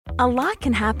A lot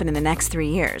can happen in the next 3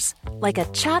 years. Like a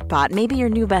chatbot may be your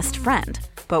new best friend.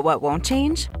 But what won't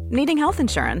change? Needing health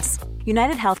insurance.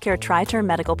 United Healthcare Tri-Term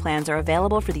Medical Plans are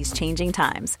available for these changing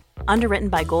times. Underwritten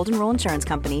by Golden Rule Insurance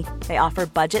Company, they offer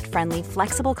budget-friendly,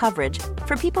 flexible coverage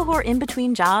for people who are in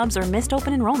between jobs or missed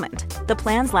open enrollment. The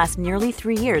plans last nearly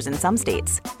 3 years in some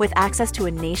states, with access to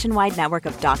a nationwide network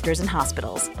of doctors and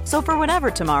hospitals. So for whatever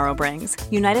tomorrow brings,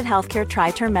 United Healthcare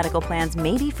Tri-Term Medical Plans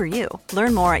may be for you.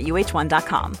 Learn more at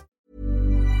uh1.com.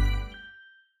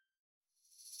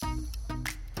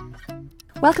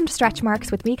 Welcome to Stretch Marks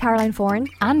with me, Caroline Foran.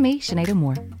 And me, Sinead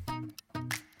O'Moore.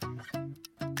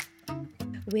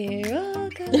 We're all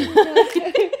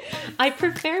gonna I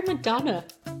prefer Madonna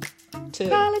to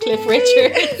Holiday. Cliff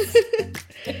Richard.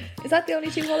 Is that the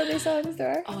only two holiday songs there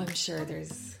are? Oh, I'm sure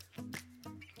there's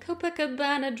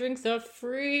Copacabana drinks are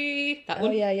free. That Oh,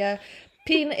 one. yeah.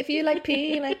 If you like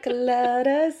pina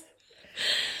coladas.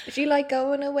 If you like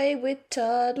going away with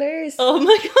toddlers. Oh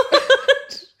my god.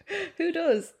 Who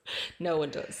does? No one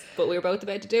does. But we were both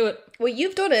about to do it. Well,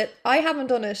 you've done it. I haven't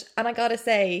done it. And I gotta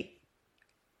say,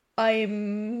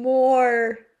 I'm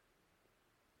more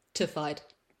Tified.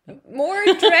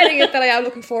 dreading it than I am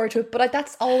looking forward to it. But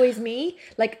that's always me.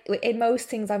 Like, in most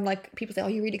things, I'm like, people say, oh,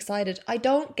 you're really excited. I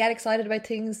don't get excited about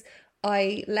things.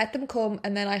 I let them come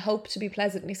and then I hope to be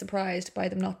pleasantly surprised by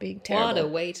them not being terrible. What a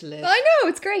way to live. I know,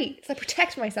 it's great. It's like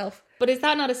protect myself. But is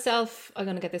that not a I'm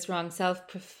going to get this wrong,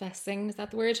 self-professing, is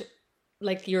that the word?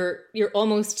 Like you're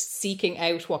almost seeking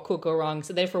out what could go wrong.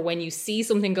 So therefore when you see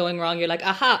something going wrong, you're like,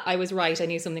 aha, I was right. I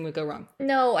knew something would go wrong.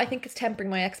 No, I think it's tempering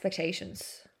my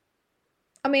expectations.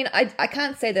 I mean, I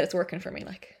can't say that it's working for me.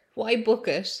 Like, Why book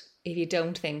it if you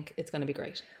don't think it's going to be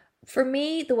great? for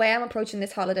me, the way I'm approaching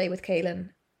this holiday with Kaylin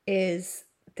is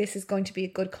this is going to be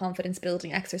a good confidence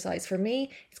building exercise for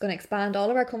me. It's going to expand all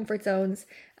of our comfort zones.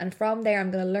 And from there,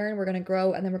 I'm going to learn, we're going to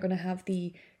grow, and then we're going to have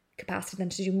the capacity then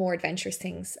to do more adventurous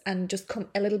things and just come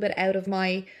a little bit out of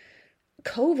my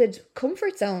COVID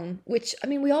comfort zone, which, I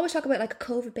mean, we always talk about like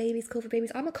COVID babies.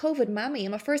 I'm a COVID mammy.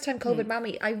 I'm a first time COVID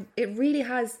mammy. It really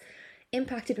has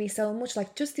impacted me so much.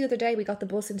 Like just the other day we got the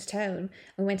bus into town and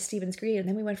we went to Stephen's Green and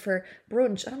then we went for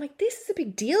brunch and I'm like, this is a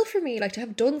big deal for me, like to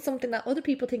have done something that other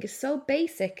people think is so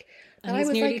basic. And he's I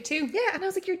was nearly like, 2. yeah, and I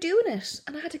was like, you're doing it.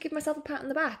 And I had to give myself a pat on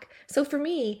the back. So for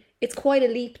me, it's quite a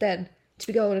leap then to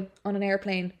be going on an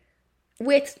airplane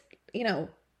with, you know,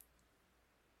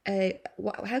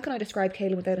 how can I describe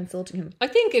Caleb without insulting him? I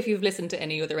think if you've listened to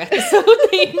any other episode,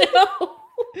 they know.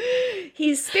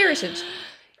 He's spirited.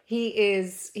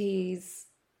 He's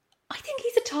I think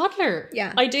he's a toddler.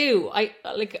 Yeah. I do.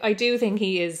 I do think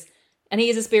he is, and he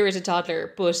is a spirited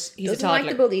toddler, but he's Doesn't a toddler.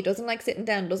 like the bully, doesn't like sitting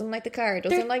down, doesn't like the car,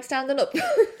 doesn't like standing up.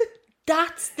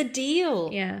 That's the deal.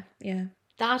 Yeah.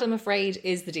 That, I'm afraid,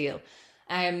 is the deal.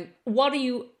 What are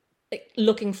you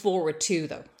looking forward to,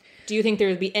 though? Do you think there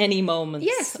will be any moments?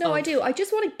 Yes, no, I do. I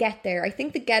just want to get there. I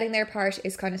think the getting there part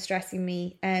is kind of stressing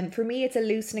me. For me, it's a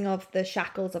loosening of the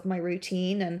shackles of my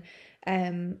routine, and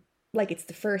like it's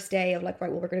the first day of like, right,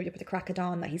 well, we're going to be up at the crack of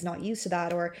dawn, that he's not used to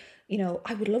that. Or, you know,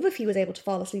 I would love if he was able to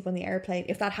fall asleep on the airplane.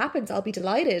 If that happens, I'll be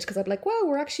delighted because I'd be like, wow,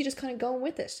 we're actually just kind of going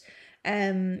with it.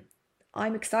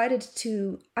 I'm excited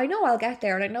to, I know I'll get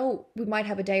there, and I know we might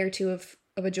have a day or two of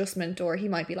adjustment, or he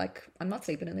might be like, I'm not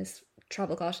sleeping in this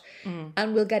travel cot,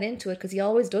 and we'll get into it because he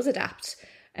always does adapt.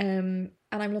 And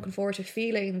I'm looking forward to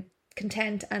feeling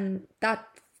content and that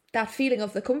feeling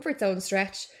of the comfort zone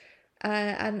stretch,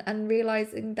 and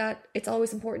realizing that it's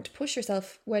always important to push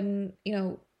yourself when, you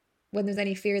know, when there's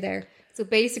any fear there. So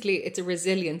basically, it's a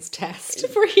resilience test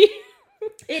for you.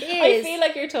 It is. I feel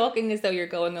like you're talking as though you're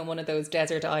going on one of those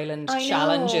desert island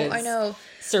challenges. I know.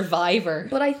 Survivor.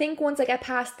 But I think once I get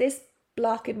past this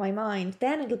block in my mind,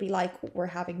 then it'll be like we're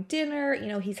having dinner, you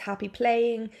know, he's happy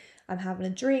playing, I'm having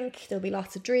a drink, there'll be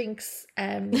lots of drinks,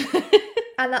 and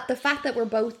that the fact that we're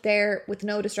both there with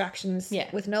no distractions,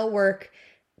 with no work,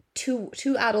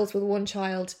 two adults with one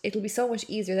child, it'll be so much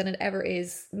easier than it ever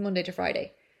is Monday to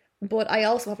Friday. But I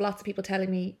also have lots of people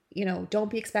telling me, you know, don't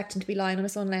be expecting to be lying on a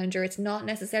sun lounger. It's not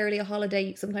necessarily a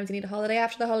holiday. Sometimes you need a holiday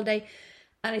after the holiday,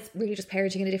 and it's really just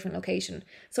parenting in a different location.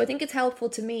 So I think it's helpful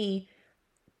to me,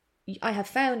 I have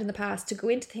found in the past, to go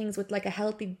into things with like a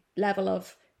healthy level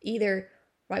of either,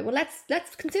 right, well,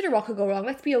 let's consider what could go wrong.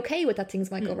 Let's be okay with that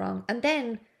things might go wrong. And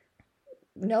then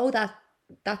know that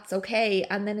that's okay,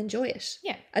 and then enjoy it.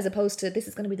 Yeah. As opposed to, this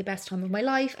is going to be the best time of my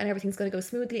life and everything's going to go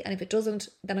smoothly, and if it doesn't,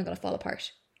 then I'm going to fall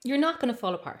apart. You're not going to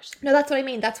fall apart. No, that's what I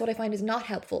mean. That's what I find is not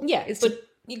helpful. Yeah,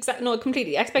 no,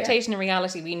 completely. Expectation and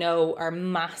reality, we know, are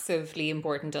massively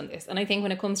important on this. And I think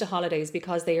when it comes to holidays,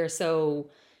 because they are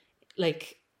so,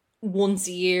 like, once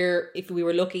a year, if we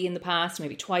were lucky in the past,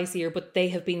 maybe twice a year, but they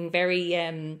have been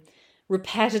very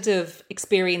repetitive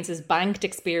experiences, banked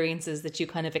experiences that you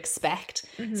kind of expect.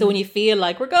 So when you feel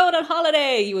like we're going on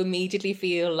holiday, you immediately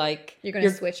feel like You're going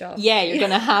to switch off. Yeah, you're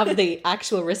going to have the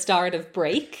actual restorative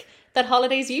break that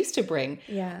holidays used to bring.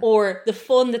 Yeah. Or the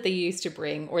fun that they used to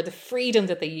bring, or the freedom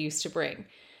that they used to bring.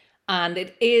 And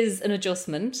it is an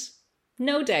adjustment,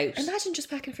 no doubt. Imagine just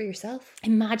packing for yourself.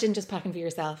 Imagine just packing for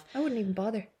yourself. I wouldn't even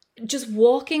bother. Just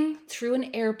walking through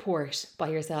an airport by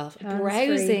yourself, Hands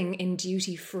browsing in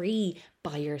duty free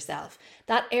by yourself.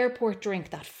 That airport drink,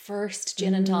 that first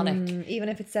gin and tonic. Even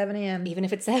if it's 7 a.m. Even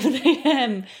if it's 7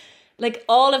 a.m. Like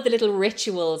all of the little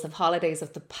rituals of holidays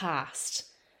of the past,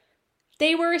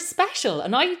 they were special.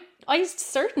 And I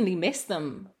certainly miss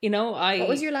them. You know, What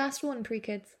was your last one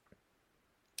pre-kids?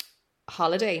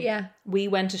 Holiday? Yeah. We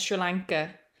went to Sri Lanka.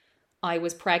 I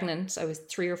was pregnant. I was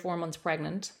 3 or 4 months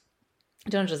pregnant. I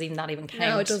don't know, does even that even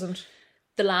count? No, it doesn't.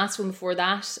 The last one before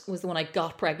that was the one I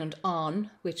got pregnant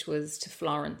on, which was to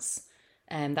Florence.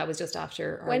 And that was just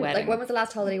after our wedding. Like, when was the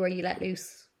last holiday where you let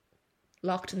loose?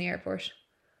 Locked in the airport?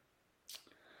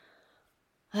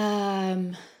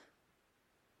 I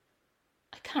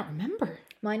can't remember.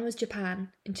 Mine was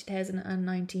Japan in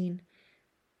 2019.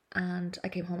 And I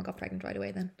came home and got pregnant right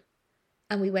away then.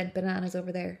 And we went bananas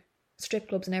over there. Strip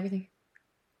clubs and everything.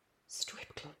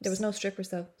 Strip clubs? There was no strippers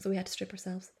though, so we had to strip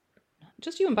ourselves.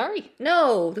 Just you and Barry.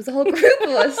 No, there's a whole group of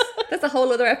us. That's a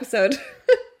whole other episode.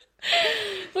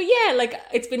 But yeah, like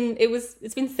it's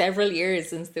been several years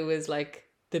since there was like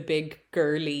the big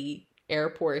girly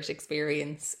airport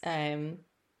experience. And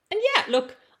yeah,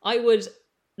 look, I would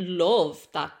love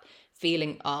that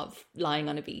feeling of lying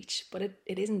on a beach, but it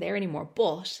isn't there anymore.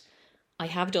 But I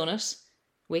have done it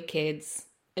with kids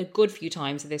a good few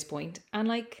times at this point, and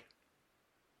like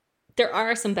there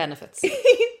are some benefits.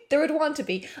 There would want to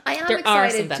be. I am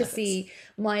excited to see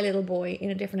my little boy in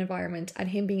a different environment and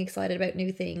him being excited about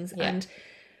new things. Yeah. And,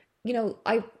 you know,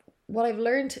 what I've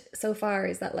learned so far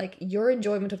is that like your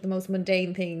enjoyment of the most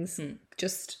mundane things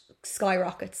just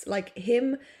skyrockets. Like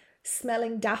him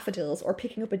smelling daffodils or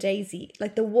picking up a daisy,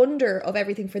 like the wonder of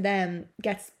everything for them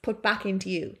gets put back into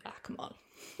you. Ah, come on.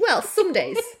 Well, some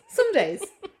days. Some days.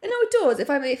 No, it does.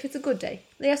 If it's a good day.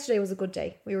 Yesterday was a good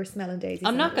day. We were smelling daisies.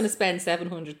 I'm not going to spend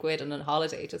 700 quid on a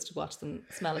holiday just to watch them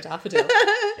smell a daffodil.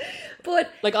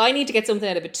 But like I need to get something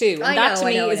out of it too. And that to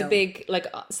me is a big, like,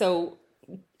 so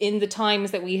in the times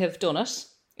that we have done it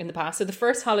in the past, so the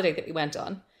first holiday that we went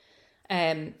on,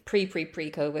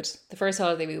 pre-COVID, the first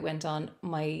holiday we went on,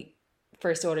 my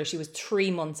first daughter, she was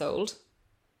 3 months old.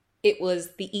 It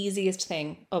was the easiest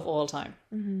thing of all time.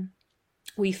 Mm-hmm.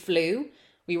 We flew,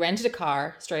 we rented a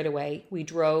car straight away. We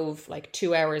drove like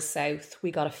 2 hours south.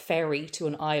 We got a ferry to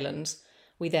an island.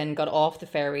 We then got off the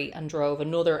ferry and drove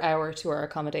another hour to our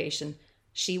accommodation.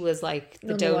 She was like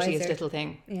the dotiest little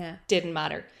thing. Yeah. Didn't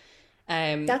matter.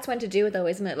 That's when to do it though,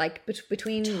 isn't it? Like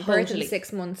between birth and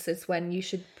 6 months is when you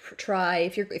should try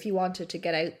if you wanted to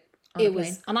get out. It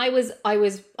was, and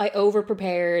I over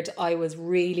prepared. I was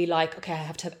really like, okay, I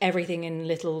have to have everything in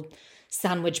little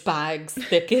sandwich bags.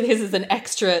 This is an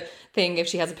extra thing if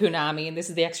she has a punami, and this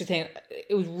is the extra thing.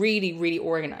 It was really, really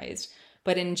organized.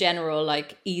 But in general,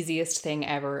 like easiest thing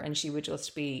ever, and she would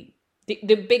just be.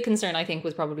 The big concern I think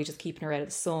was probably just keeping her out of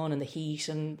the sun and the heat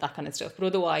and that kind of stuff. But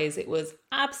otherwise, it was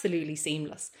absolutely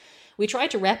seamless. We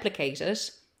tried to replicate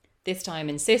it. This time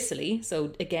in Sicily.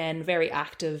 So again, very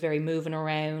active, very moving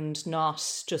around, not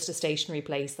just a stationary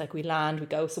place. Like we land, we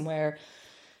go somewhere,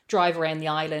 drive around the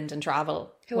island and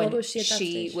travel. How old was she at that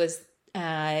stage? She was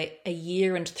 1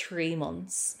 year and 3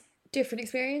 months. Different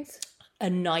experience?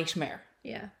 A nightmare.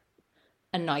 Yeah.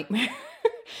 A nightmare.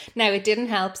 Now, it didn't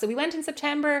help. So we went in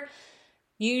September.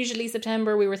 Usually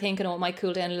September, we were thinking, oh, it might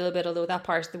cool down a little bit, although that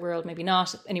part of the world, maybe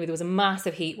not. Anyway, there was a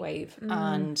massive heat wave.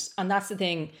 And that's the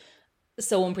thing.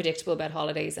 So unpredictable about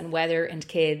holidays and weather and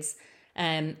kids,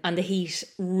 and the heat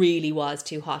really was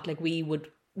too hot. Like we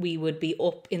would be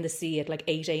up in the sea at like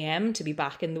 8 a.m. to be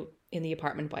back in the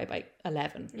apartment by about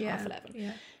 11, half 11.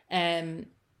 Yeah.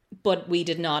 But we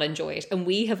did not enjoy it, and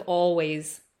we have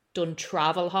always done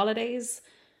travel holidays.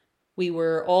 We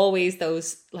were always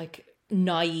those like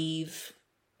naive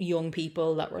young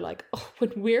people that were like, oh,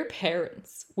 when we're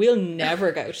parents, we'll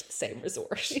never go to the same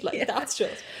resort. Like that's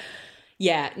just.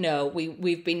 Yeah, no,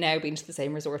 we've been to the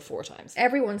same resort 4 times.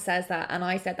 Everyone says that, and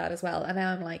I said that as well. And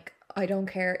now I'm like, I don't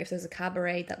care if there's a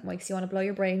cabaret that makes you want to blow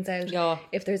your brains out. Yeah.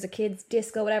 If there's a kids'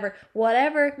 disco,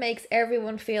 whatever makes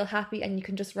everyone feel happy and you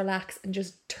can just relax and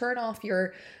just turn off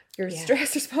your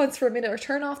stress response for a minute, or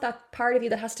turn off that part of you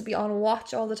that has to be on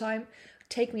watch all the time.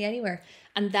 take me anywhere.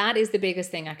 And that is the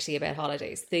biggest thing actually about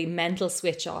holidays. The mental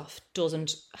switch off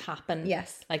doesn't happen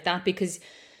like that, because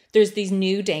there's these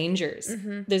new dangers.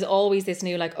 There's always this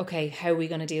new, like, okay, how are we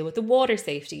going to deal with the water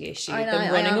safety issue, the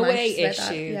running away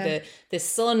issue, the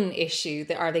sun issue,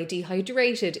 the are they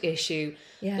dehydrated issue.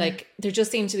 Like, there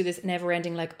just seems to be this never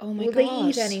ending, like, oh my God. Will they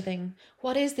eat anything?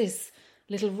 What is this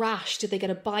little rash? Did they get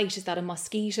a bite? Is that a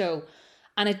mosquito?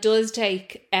 And it does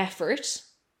take effort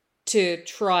to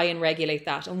try and regulate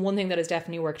that. And one thing that has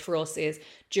definitely worked for us is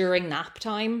during nap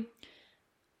time.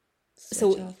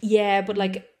 But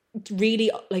like,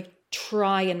 really, like,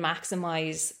 try and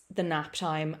maximize the nap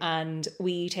time, and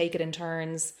we take it in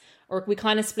turns, or we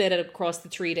kind of split it across the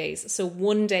 3 days. So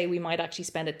one day we might actually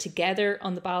spend it together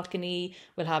on the balcony.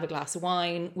 We'll have a glass of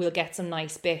wine. We'll get some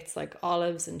nice bits like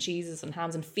olives and cheeses and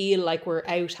hams and feel like we're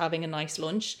out having a nice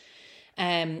lunch.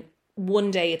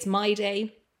 One day it's my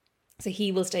day. So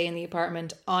he will stay in the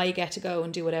apartment. I get to go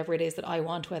and do whatever it is that I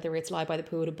want, whether it's lie by the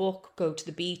pool with a book, go to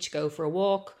the beach, go for a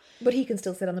walk. But he can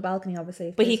still sit on the balcony,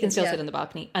 obviously. But he can still sit on the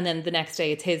balcony. And then the next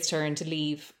day it's his turn to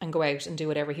leave and go out and do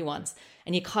whatever he wants.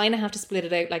 And you kind of have to split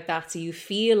it out like that, so you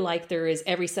feel like there is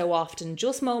every so often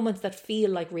just moments that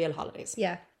feel like real holidays.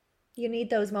 Yeah. You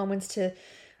need those moments to...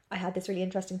 I had this really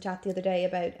interesting chat the other day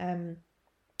about,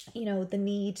 you know, the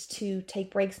need to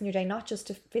take breaks in your day, not just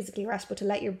to physically rest, but to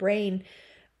let your brain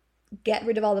get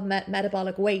rid of all the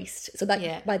metabolic waste, so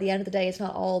that by the end of the day it's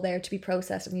not all there to be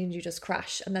processed and you just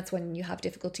crash. And that's when you have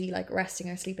difficulty like resting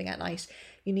or sleeping at night.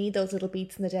 You need those little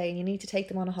beats in the day, and you need to take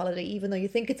them on a holiday. Even though you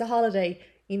think it's a holiday,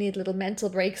 you need little mental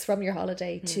breaks from your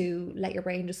holiday to let your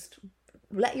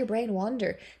brain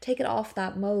wander, take it off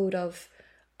that mode of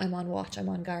I'm on watch, I'm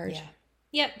on guard.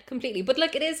 Yeah, completely. But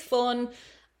like, it is fun.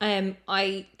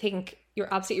 I think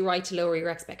you're absolutely right to lower your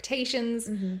expectations.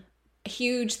 A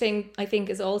huge thing, I think,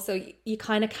 is also you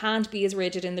kind of can't be as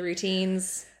rigid in the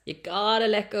routines. You gotta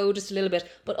let go just a little bit,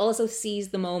 but also seize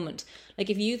the moment.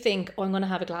 Like, if you think, oh, I'm going to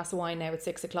have a glass of wine now at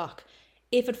 6 o'clock.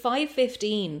 If at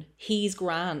 5:15 he's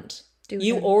grand,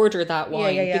 you order that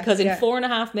wine, because in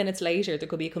 4.5 minutes later there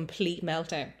could be a complete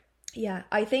meltdown. Yeah,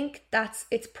 I think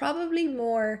it's probably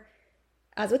more,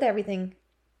 as with everything,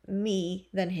 me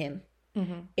than him.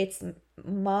 It's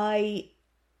my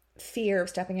fear of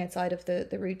stepping outside of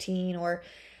the routine, or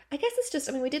I guess it's just,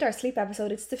 I mean, we did our sleep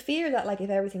episode, it's the fear that like if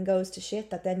everything goes to shit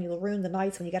that then you'll ruin the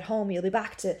nights when you get home, you'll be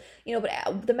back to, you know.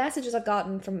 But the messages I've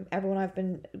gotten from everyone I've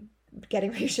been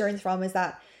getting reassurance from is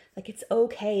that like it's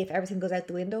okay if everything goes out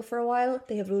the window for a while.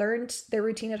 They have learned their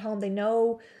routine at home, they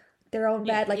know their own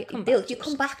bed, like you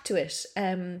come back to it.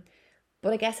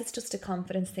 But I guess it's just a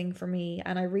confidence thing for me,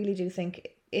 and I really do think,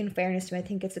 in fairness to me, I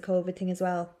think it's a COVID thing as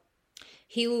well.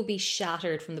 He will be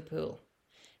shattered from the pool.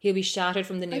 He'll be shattered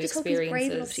from the new experiences. I just hope he's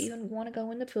brave enough to even want to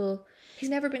go in the pool. He's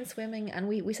never been swimming, and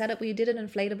we set up, we did an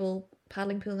inflatable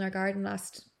paddling pool in our garden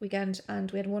last weekend,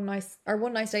 and we had one nice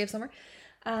day of summer,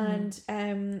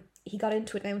 and he got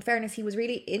into it. Now, in fairness, he was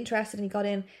really interested, and he got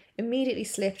in, immediately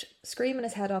slipped, screaming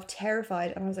his head off,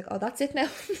 terrified, and I was like, oh, that's it now.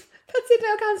 That's it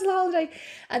now, cancel the holiday.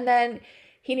 And then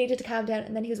he needed to calm down,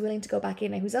 and then he was willing to go back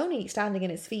in. Now, he was only standing in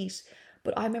his feet,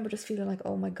 but I remember just feeling like,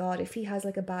 oh my God, if he has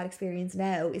like a bad experience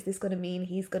now, is this going to mean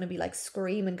he's going to be like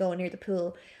screaming going near the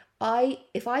pool?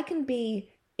 If I can be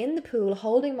in the pool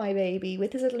holding my baby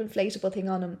with his little inflatable thing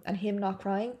on him and him not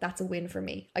crying, that's a win for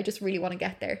me. I just really want to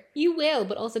get there. You will,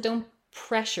 but also don't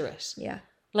pressure it. Yeah.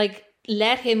 Like,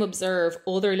 let him observe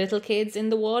other little kids in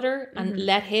the water and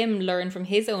let him learn from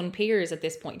his own peers at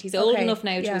this point. He's old enough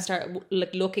now to start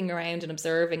like looking around and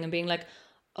observing and being like,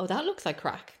 oh, that looks like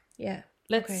crack. Yeah.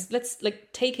 Let's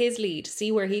like take his lead,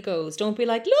 see where he goes. Don't be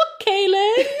like, look,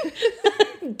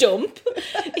 Kaylin, dump.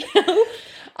 You know?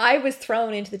 I was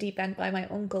thrown into the deep end by my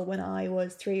uncle when I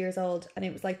was 3 years old, and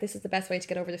it was like, this is the best way to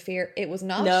get over the fear. It was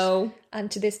not. No.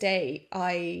 And to this day,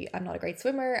 I'm not a great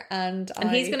swimmer, and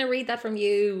he's going to read that from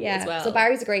you as well. So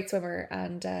Barry's a great swimmer,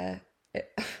 and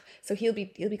so he'll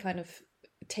be kind of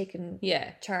taking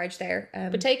charge there.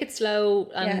 But take it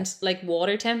slow, and like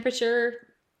water temperature,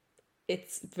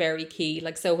 it's very key.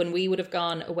 Like, so when we would have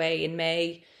gone away in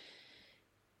May,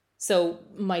 so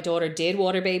my daughter did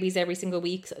water babies every single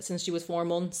week since she was 4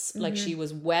 months. Like, she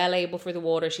was well able for the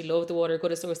water. She loved the water,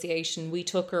 good association. We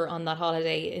took her on that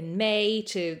holiday in May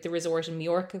to the resort in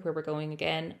Mallorca where we're going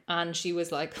again. And she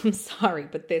was like, I'm sorry,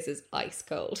 but this is ice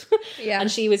cold. Yeah.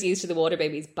 And she was used to the water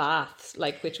baby's bath,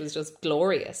 like, which was just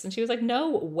glorious. And she was like,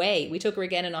 no way. We took her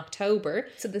again in October.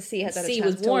 So the sea has had a chance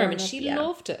was warm and she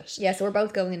loved it. Yeah, so we're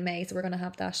both going in May, so we're going to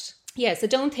have that. Yeah, so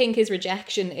don't think his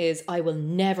rejection is, I will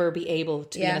never be able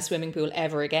to be in a swimming pool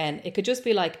ever again. It could just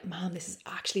be like, man, this is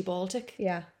actually Baltic.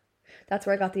 Yeah. that's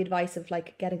where I got the advice of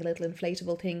like getting a little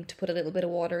inflatable thing to put a little bit of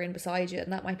water in beside you,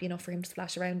 and that might be enough for him to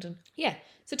splash around in. Yeah.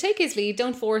 So take his lead,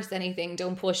 don't force anything,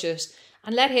 don't push it,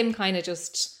 and let him kind of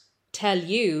just tell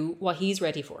you what he's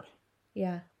ready for.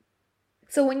 Yeah.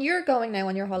 So when you're going now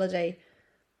on your holiday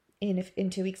in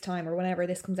 2 weeks' time or whenever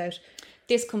this comes out.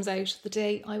 This comes out the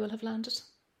day I will have landed.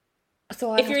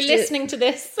 So if you're listening to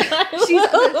this, she's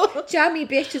the jammy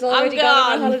bitch is already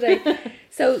gone on holiday.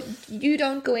 So you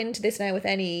don't go into this now with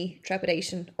any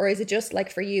trepidation, or is it just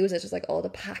like for you? Is it just like all the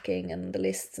packing and the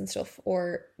lists and stuff,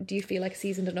 or do you feel like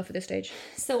seasoned enough at this stage?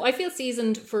 So I feel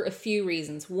seasoned for a few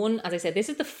reasons. One, as I said, this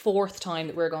is the 4th time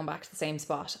that we're going back to the same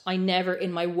spot. I never,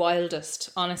 in my wildest,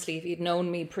 honestly, if you'd known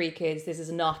me pre-kids, this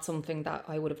is not something that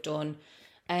I would have done.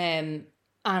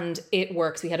 And it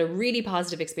works. We had a really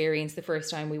positive experience the first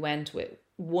time we went with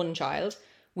one child.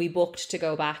 We booked to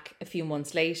go back a few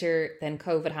months later. Then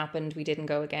COVID happened. We didn't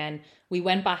go again. We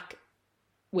went back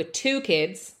with 2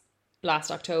 kids last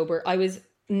October. I was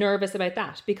nervous about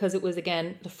that because it was,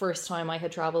 again, the first time I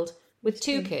had travelled with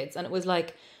 2 kids. And it was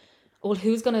like, well,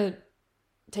 who's going to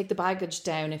take the baggage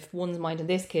down if one's minding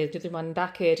this kid, the other minding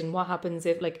that kid? And what happens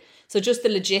if, like, so just the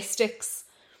logistics.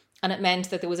 And it meant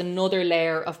that there was another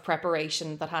layer of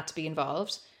preparation that had to be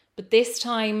involved. But this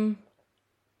time,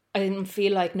 I didn't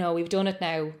feel like, no, we've done it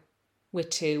now with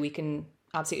 2. We can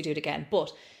absolutely do it again.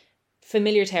 But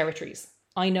familiar territories.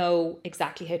 I know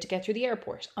exactly how to get through the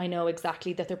airport. I know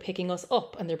exactly that they're picking us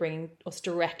up and they're bringing us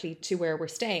directly to where we're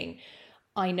staying.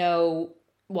 I know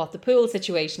what the pool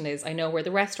situation is. I know where the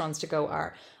restaurants to go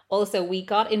are. Also, we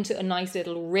got into a nice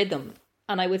little rhythm.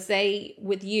 And I would say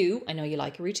with you, I know you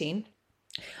like a routine.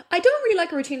 I don't really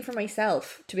like a routine for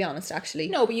myself, to be honest, actually.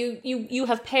 No, but you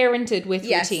have parented with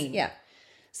routine. Yeah.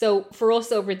 So for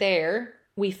us over there,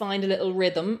 we find a little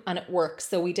rhythm and it works.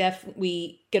 So we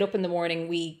get up in the morning,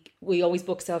 we always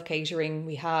book self-catering.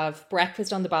 We have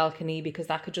breakfast on the balcony because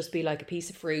that could just be like a piece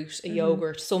of fruit, a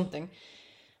yogurt, something.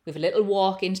 We have a little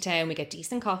walk into town, we get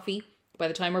decent coffee. By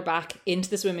the time we're back into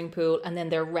the swimming pool, and then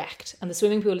they're wrecked. And the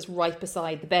swimming pool is right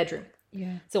beside the bedroom.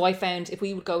 Yeah. So I found if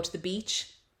we would go to the beach,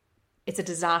 it's a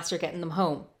disaster getting them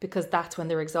home because that's when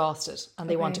they're exhausted and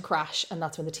they want to crash, and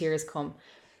that's when the tears come.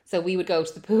 So we would go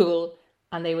to the pool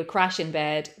and they would crash in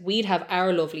bed. We'd have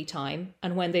our lovely time.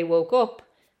 And when they woke up,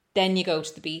 then you go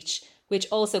to the beach, which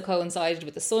also coincided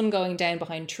with the sun going down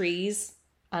behind trees,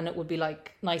 and it would be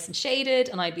like nice and shaded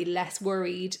and I'd be less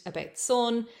worried about the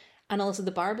sun. And also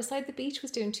the bar beside the beach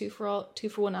was doing 2 for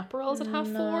 1 Aperols at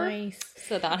 4:30.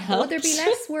 So that helped. Would there be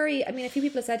less worry? I mean, a few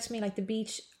people have said to me, like, the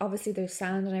beach, obviously there's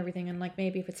sand and everything, and like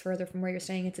maybe if it's further from where you're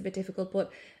staying, it's a bit difficult, but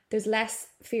there's less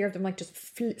fear of them like just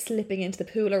slipping into the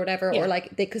pool or whatever, or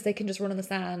like because they can just run on the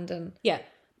sand. And yeah,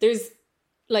 there's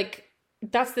like,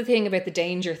 that's the thing about the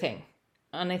danger thing.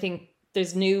 And I think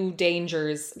there's new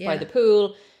dangers by the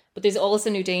pool, but there's also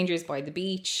new dangers by the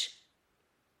beach.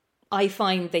 I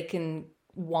find they can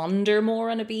wander more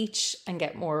on a beach and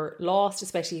get more lost,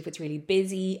 especially if it's really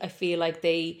busy. I feel like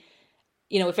they,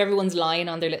 if everyone's lying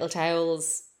on their little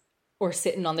towels or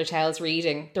sitting on their towels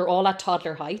reading, they're all at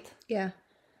toddler height. Yeah.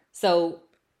 So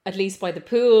at least by the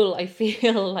pool, I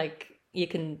feel like you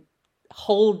can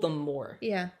hold them more.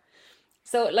 Yeah.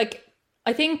 So like,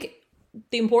 I think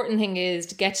the important thing is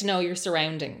to get to know your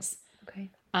surroundings.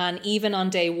 Okay. And even on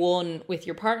day 1 with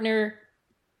your partner,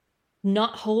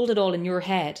 not hold it all in your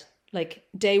head. Like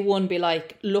day 1, be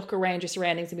like, look around your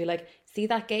surroundings and be like, see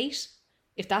that gate?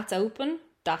 If that's open,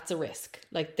 that's a risk.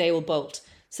 Like they will bolt.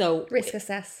 So risk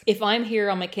assess. If I'm here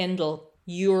on my Kindle,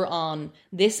 you're on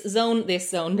this zone, this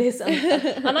zone, this zone.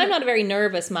 And I'm not a very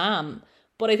nervous mom,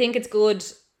 but I think it's good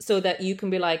so that you can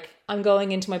be like, I'm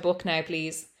going into my book now,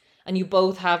 please. And you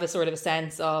both have a sort of a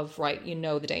sense of, right,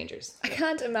 the dangers. I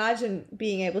can't imagine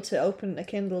being able to open a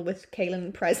Kindle with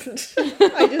Kaelin present.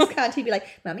 I just can't. He'd be like,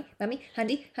 Mammy,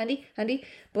 handy.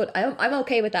 But I'm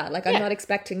okay with that. Like, I'm not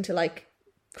expecting to, like,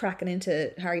 cracking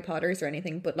into Harry Potter's or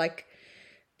anything. But, like,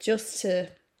 just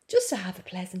to have a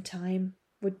pleasant time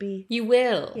would be... You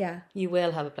will. Yeah. You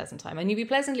will have a pleasant time. And you'll be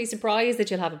pleasantly surprised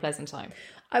that you'll have a pleasant time.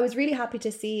 I was really happy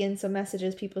to see in some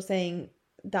messages people saying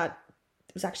that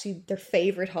it was actually their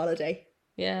favourite holiday.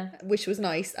 Yeah. Which was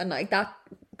nice. And like that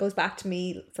goes back to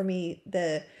me, for me,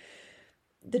 the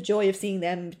joy of seeing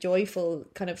them joyful,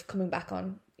 kind of coming back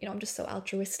on, I'm just so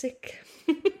altruistic.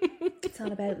 It's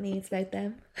not about me, it's about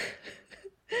them.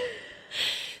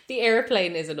 The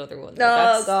airplane is another one.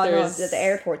 No, the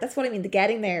airport. That's what I mean. The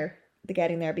getting there,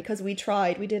 because we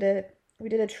did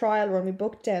a trial run. We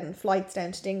booked flights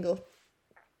down to Dingle.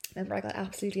 Remember, I got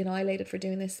absolutely annihilated for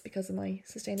doing this because of my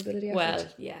sustainability effort. Well,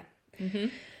 yeah. Mm-hmm.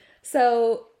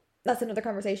 So that's another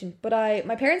conversation. But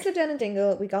my parents live down in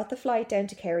Dingle. We got the flight down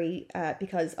to Kerry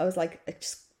because I was like,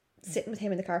 just sitting with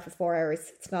him in the car for 4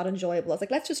 hours, it's not enjoyable. I was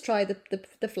like, let's just try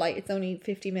the flight. It's only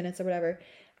 50 minutes or whatever.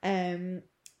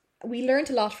 We learned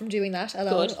a lot from doing that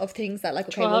alone. Good. Of things that like,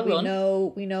 okay,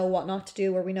 well, we know what not to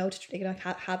do, or we know to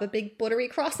have a big buttery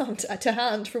croissant to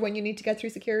hand for when you need to get through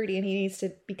security and he needs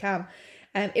to be calm.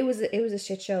 It was a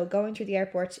shit show. Going through the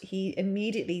airport, he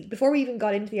immediately, before we even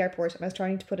got into the airport and I was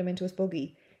trying to put him into his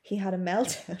buggy, he had a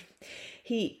meltdown.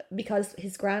 Because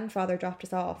his grandfather dropped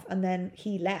us off and then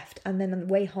he left, and then on the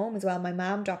way home as well, my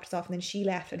mom dropped us off and then she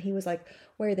left, and he was like,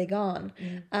 where are they gone?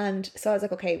 And so I was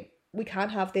like, okay, we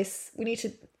can't have this.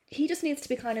 He just needs to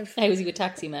be kind of... How was he with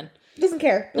taxi men? Doesn't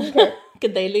care.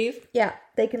 Could they leave? Yeah,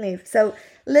 they can leave. So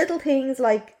little things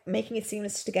like making it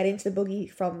seamless to get into the buggy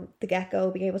from the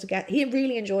get-go, being able to get... He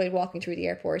really enjoyed walking through the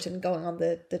airport and going on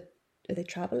the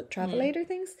travelator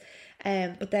things.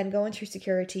 But then going through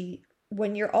security,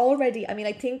 when you're already... I mean,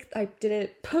 I think I did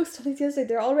a post on it yesterday.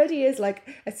 There already is like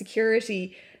a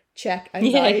security check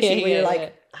anxiety where you're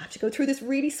like, I have to go through this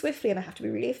really swiftly and I have to be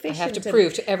really efficient. I have to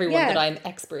prove to everyone that I'm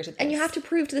expert at this. And you have to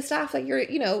prove to the staff that you're,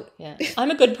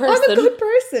 I'm a good person. I'm a good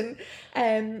person.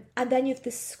 And then you have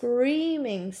this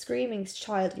screaming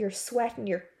child. You're sweating.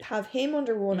 You have him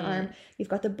under one arm. You've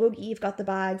got the buggy. You've got the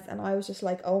bags. And I was just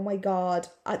like, oh my God.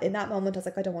 In that moment, I was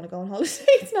like, I don't want to go on holiday.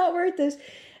 It's not worth it.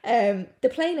 The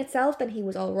plane itself, then he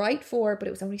was all right for, but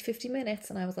it was only 50 minutes.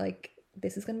 And I was like,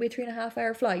 this is going to be a 3.5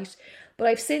 hour flight. But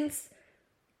I've since,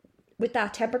 with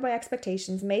that, tempered my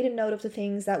expectations, made a note of the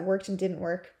things that worked and didn't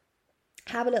work,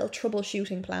 have a little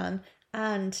troubleshooting plan,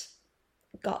 and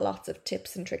got lots of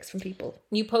tips and tricks from people.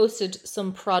 You posted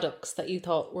some products that you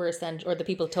thought were essential, or the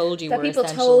people told you were essential. That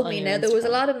people told me. Now, there was a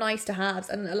lot of nice to haves,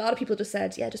 and a lot of people just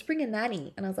said, yeah, just bring a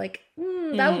nanny. And I was like,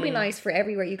 that would be nice for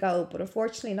everywhere you go, but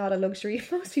unfortunately not a luxury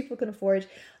most people can afford.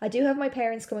 I do have my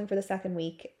parents coming for the second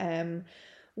week,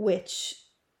 which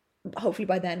hopefully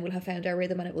by then we'll have found our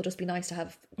rhythm and it will just be nice to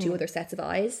have two other sets of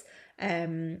eyes.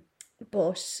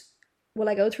 But will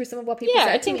I go through some of what people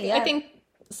said to me? Yeah, I think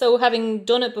so. Having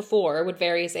done it before with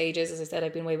various ages, as I said,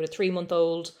 I've been away with a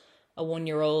 3-month-old, a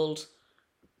 1-year-old,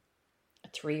 a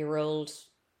 3-year-old,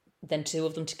 then 2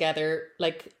 of them together.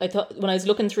 Like, I thought when I was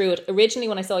looking through it originally,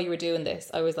 when I saw you were doing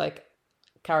this, I was like,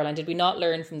 Caroline, did we not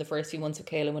learn from the first few months of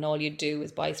Caelan when all you'd do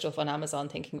is buy stuff on Amazon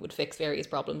thinking it would fix various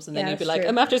problems, and then you'd be like,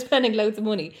 I'm after spending loads of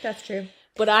money. That's true.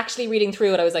 But actually reading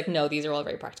through it, I was like, no, these are all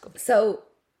very practical. So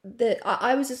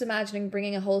I was just imagining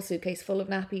bringing a whole suitcase full of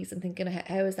nappies and thinking,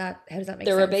 how does that make sense?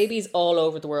 There are babies all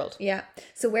over the world. Yeah.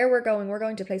 So where we're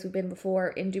going to a place we've been before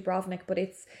in Dubrovnik, but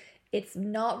it's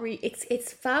not really,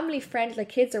 it's family friendly, like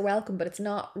kids are welcome, but it's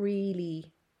not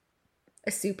really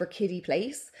a super kiddie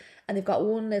place. And they've got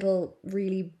one little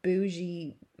really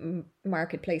bougie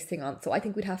marketplace thing on. So I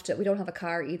think we don't have a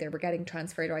car either. We're getting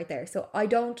transferred right there. So I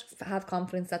don't have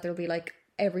confidence that there'll be like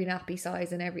every nappy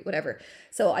size and every whatever.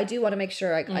 So I do want to make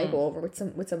sure I go over with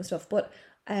some stuff. But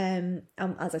as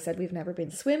I said, we've never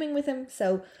been swimming with him.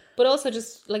 So, but also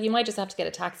just like you might just have to get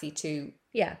a taxi to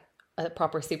a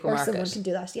proper supermarket. Or someone can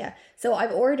do that. Yeah. So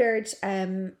I've ordered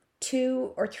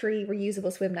 2 or 3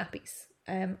 reusable swim nappies.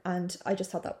 And I just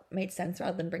thought that made sense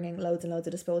rather than bringing loads and loads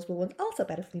of disposable ones. Also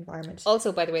better for the environment.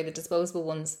 Also, by the way, the disposable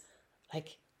ones,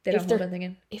 like, they don't hold anything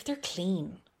in. If they're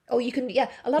clean. Oh, you can,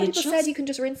 a lot of people said you can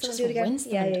just rinse them and do it again. Rinse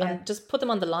them and just put them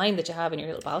on the line that you have in your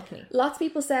little balcony. Lots of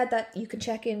people said that you can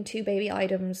check in 2 baby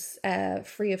items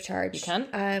free of charge. You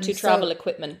can. 2 travel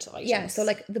equipment items. Yeah, so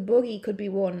like the buggy could be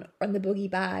one, or the buggy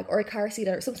bag, or a car seat,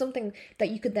 or something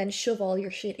that you could then shove all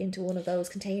your shit into one of those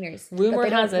containers. Rumour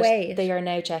has it they are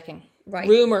now checking. Right.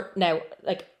 Rumour now,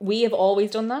 like we have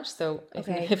always done that. So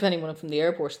if anyone from the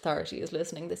airport authority is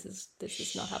listening, this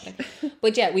is not happening.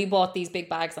 But yeah, we bought these big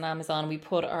bags on Amazon. We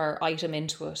put our item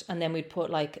into it, and then we'd put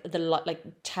like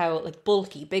towel, like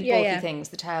bulky things,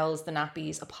 the towels, the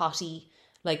nappies, a potty,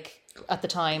 like at the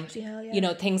time,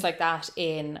 things like that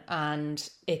in, and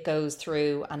it goes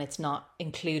through, and it's not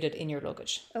included in your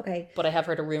luggage. Okay. But I have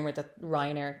heard a rumour that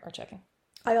Ryanair are checking.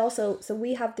 So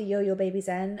we have the Yo-Yo Baby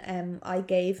Zen. I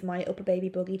gave my upper baby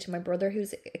buggy to my brother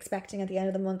who's expecting at the end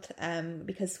of the month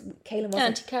because Caelan wasn't...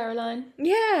 Auntie Caroline.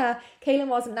 Yeah, Caelan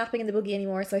wasn't napping in the buggy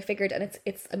anymore, so I figured, and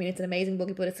it's an amazing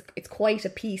buggy, but it's quite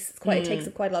a piece. It takes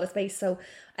up quite a lot of space, so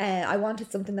I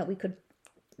wanted something that we could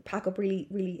pack up really,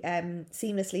 really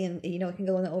seamlessly, and it can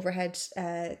go in the overhead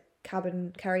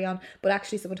cabin carry-on. But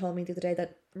actually someone told me the other day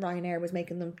that Ryanair was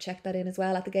making them check that in as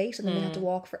well at the gate, and then they had to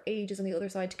walk for ages on the other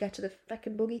side to get to the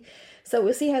fucking buggy. So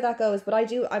we'll see how that goes, but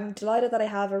I'm delighted that I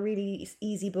have a really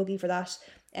easy buggy for that.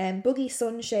 Buggy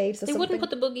sunshade. So they wouldn't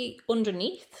put the buggy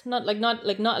underneath, not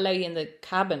allow you in the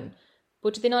cabin.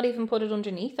 But did they not even put it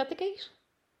underneath at the gate?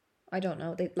 I don't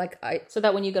know. So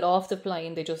that when you get off the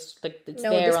plane, they just, like, it's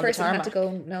No, there this on the person tarmac. had to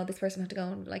go. No, this person had to go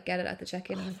and like get it at the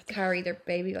check-in and carry their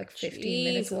baby like 15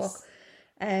 minutes walk.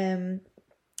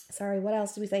 Sorry, what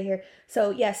else did we say here? So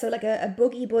yeah, so like a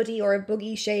buggy buddy or a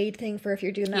buggy shade thing for if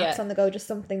you're doing naps on the go, just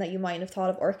something that you might have thought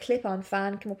of, or a clip-on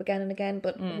fan come up again and again.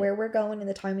 But where we're going in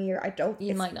the time of year,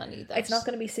 You might not need that. It's not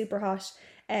going to be super hot.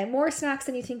 More snacks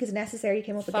than you think is necessary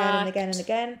came up again and again and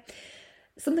again.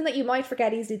 Something that you might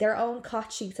forget easily, their own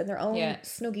cot sheets and their own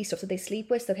snuggie stuff that they sleep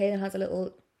with. So Kaylin has a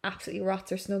little absolutely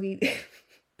rots her snuggie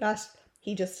that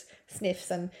he just sniffs,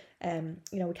 and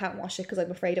we can't wash it because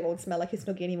I'm afraid it won't smell like his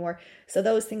snuggie anymore. So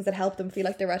those things that help them feel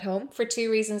like they're at home. For two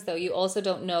reasons though. You also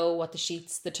don't know what the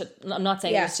sheets, I'm not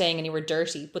saying you're staying anywhere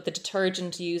dirty, but the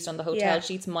detergent used on the hotel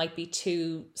sheets might be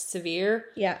too severe.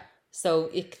 Yeah.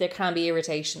 So there can be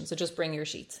irritation. So just bring your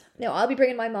sheets. No, I'll be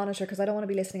bringing my monitor because I don't want to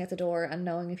be listening at the door and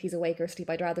knowing if he's awake or asleep.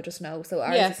 I'd rather just know. So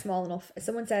ours is small enough.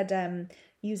 Someone said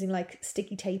using like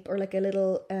sticky tape or like a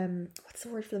little, what's the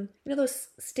word for them? You know those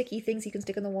sticky things you can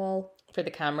stick on the wall? For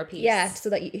the camera piece. Yeah, so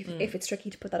that if it's tricky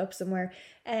to put that up somewhere.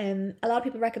 A lot of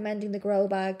people recommending the grow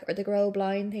bag or the grow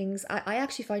blind things. I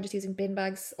actually find just using bin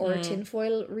bags or tin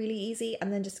foil really easy,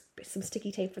 and then just some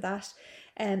sticky tape for that.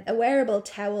 A wearable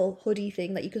towel hoodie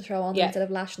thing that you can throw on there instead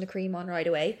of lashing the cream on right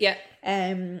away. Yeah.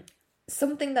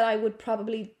 Something that I would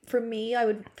probably, for me, I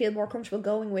would feel more comfortable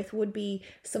going with would be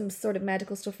some sort of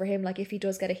medical stuff for him. Like if he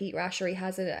does get a heat rash or he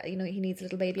has he needs a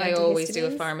little baby. I always do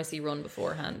a pharmacy run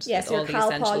beforehand. Yes, your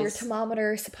Calpol, your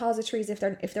thermometer, suppositories if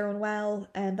they're unwell,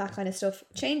 and that kind of stuff.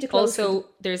 Change of clothes. Also,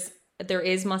 there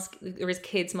is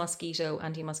kids mosquito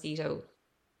anti-mosquito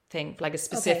thing, like a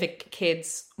specific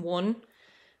kids one.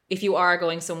 If you are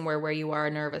going somewhere where you are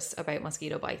nervous about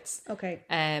mosquito bites. Okay.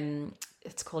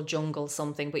 It's called Jungle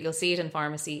something, but you'll see it in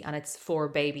pharmacy and it's for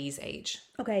babies' age.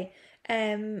 Okay.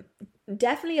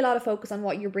 Definitely a lot of focus on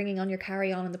what you're bringing on your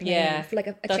carry-on in the plane. Yeah, for like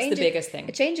that's the biggest thing.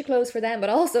 A change of clothes for them,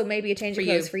 but also maybe a change of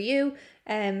clothes for you.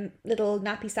 Little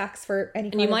nappy sacks for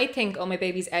any kind And you might think, oh, my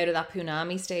baby's out of that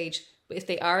punami stage. But if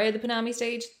they are out of the punami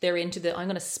stage, they're into the I'm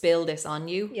going to spill this on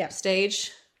you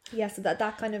stage. Yeah, so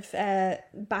that kind of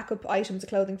backup items of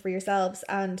clothing for yourselves,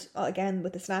 and again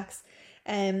with the snacks.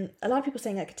 A lot of people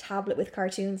saying like a tablet with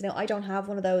cartoons. Now I don't have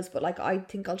one of those, but like I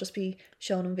think I'll just be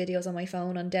showing them videos on my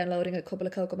phone and downloading a couple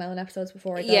of CoComelon episodes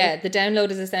before I go. Yeah, the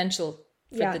download is essential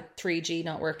for the 3G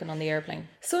not working on the airplane.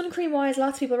 Sun cream wise,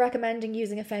 lots of people recommending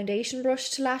using a foundation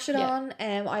brush to lash it on.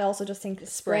 I also just think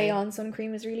spray on sun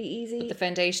cream is really easy. But the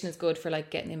foundation is good for like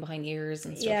getting in behind ears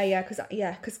and stuff. Yeah,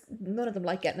 because none of them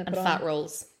like getting it put on. And fat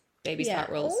rolls. Baby's fat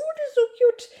rolls. Oh, they're so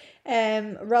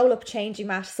cute. Roll up changing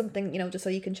mat, something, just so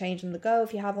you can change on the go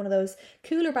if you have one of those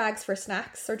cooler bags for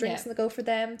snacks or drinks on the go for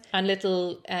them. And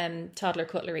little toddler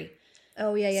cutlery.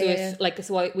 Oh yeah.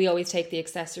 So we always take the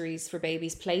accessories for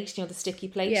baby's plate, the sticky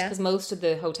plate, because most of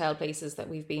the hotel places that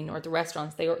we've been, or the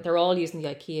restaurants, they're all using the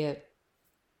IKEA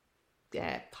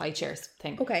high chairs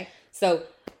thing. Okay. So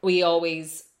we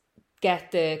always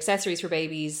get the accessories for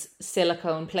baby's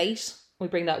silicone plate. We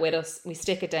bring that with us. We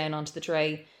stick it down onto the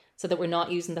tray so that we're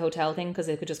not using the hotel thing, because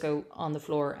it could just go on the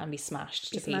floor and be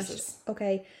smashed to pieces.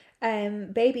 Okay.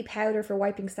 Baby powder for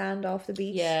wiping sand off the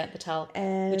beach. Yeah, the talc,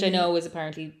 which I know is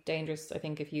apparently dangerous, I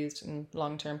think, if used in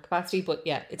long-term capacity. But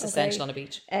yeah, it's essential on a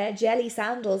beach. Jelly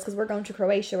sandals, because we're going to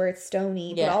Croatia where it's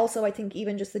stony. Yeah. But also I think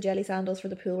even just the jelly sandals for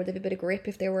the pool where they have a bit of grip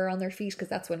if they were on their feet, because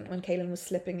that's when Kaylin was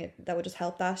slipping, that would just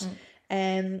help that.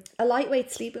 A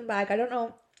lightweight sleeping bag. I don't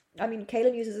know. I mean,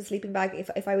 Kaylin uses a sleeping bag.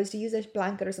 If I was to use a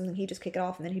blanket or something, he'd just kick it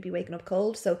off and then he'd be waking up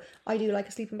cold. So I do like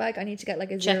a sleeping bag. I need to get like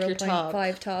a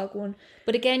 0.5 tog one.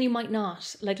 But again, you might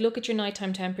not. Like, look at your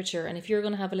nighttime temperature, and if you're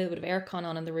going to have a little bit of aircon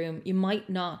on in the room, you might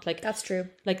not. Like, that's true.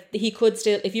 Like, he could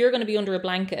still, if you're going to be under a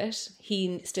blanket,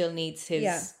 he still needs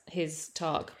his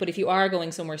tog. But if you are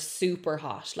going somewhere super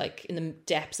hot, like in the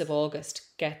depths of August,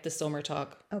 get the summer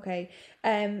tog. Okay.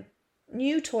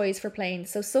 New toys for planes.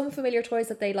 So some familiar toys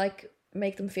that they like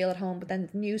make them feel at home, but then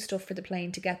new stuff for the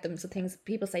plane to get them. So things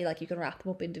people say, like, you can wrap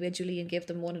them up individually and give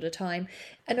them one at a time.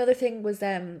 Another thing was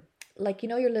like,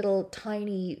 your little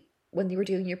tiny, when you were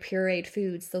doing your pureed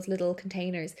foods, those little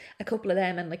containers, a couple of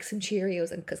them, and like some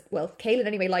Cheerios, and because Kaylin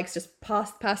anyway likes just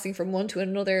passing from one to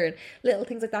another, and little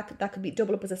things like that could be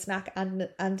double up as a snack and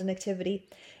an activity.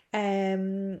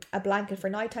 A blanket for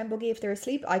nighttime buggy if they're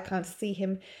asleep. I can't see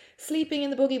him sleeping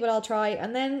in the buggy, but I'll try.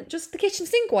 And then just the kitchen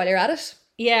sink while you're at it.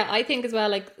 Yeah, I think as well,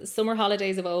 like summer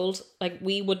holidays of old, like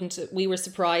we were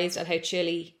surprised at how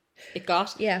chilly it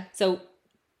got. Yeah. So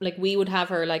like we would have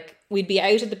her, like we'd be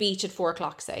out at the beach at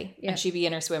 4:00, say, and she'd be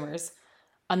in her swimmers.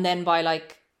 And then by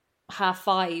like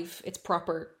 5:30, it's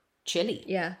proper chilly.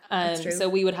 Yeah, that's true. So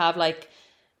we would have like,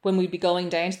 when we'd be going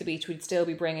down to the beach, we'd still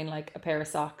be bringing like a pair of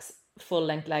socks, full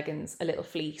length leggings, a little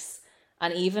fleece.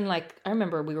 And even like, I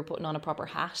remember we were putting on a proper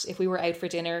hat if we were out for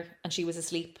dinner and she was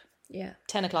asleep. Yeah.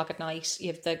 10 o'clock at night, we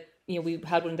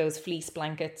had one of those fleece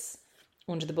blankets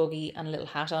under the buggy and a little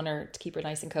hat on her to keep her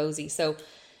nice and cozy. So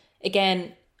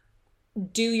again,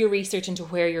 do your research into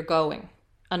where you're going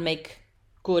and make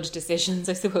good decisions,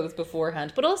 I suppose,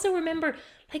 beforehand. But also remember,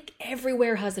 like,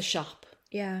 everywhere has a shop.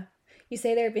 Yeah. You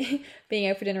say there being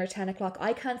out for dinner at 10 o'clock.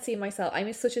 I can't see myself.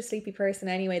 I'm such a sleepy person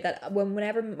anyway that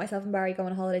whenever myself and Barry go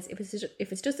on holidays, if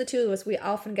it's just the two of us, we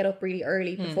often get up really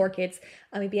early before kids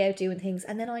and we'd be out doing things.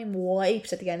 And then I'm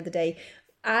wiped at the end of the day.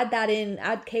 Add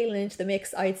Caelan into the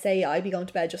mix, I'd say I'd be going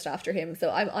to bed just after him.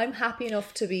 So I'm happy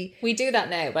enough to be... We do that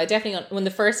now, but I definitely... When the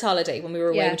first holiday, when we were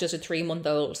away with just a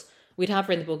 3-month-old... We'd have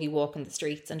her in the buggy walking the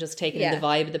streets and just taking in the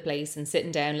vibe of the place and sitting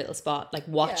down a little spot, like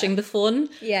watching the fun,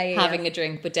 having a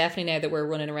drink. But definitely now that we're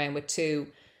running around with 2,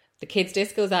 the kids'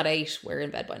 disco's at 8, we're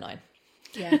in bed by 9.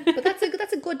 Yeah, but that's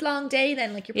a good long day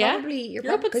then. Like you're up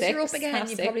because you're up again.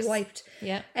 You're probably wiped.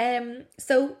 Yeah.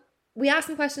 So we asked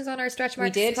some questions on our Stretch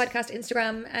Marks podcast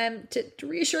Instagram to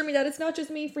reassure me that it's not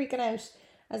just me freaking out.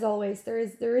 As always, there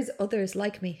is others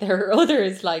like me. There are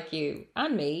others like you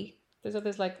and me. There's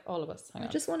others like all of us. Hang on.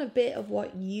 I just want a bit of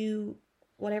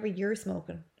whatever you're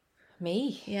smoking.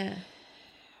 Me? Yeah.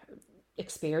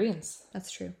 Experience.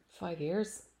 That's true. 5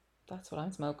 years. That's what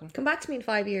I'm smoking. Come back to me in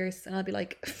 5 years and I'll be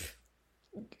like...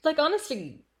 Like,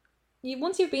 honestly,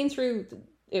 once you've been through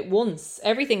it once,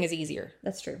 everything is easier.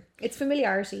 That's true. It's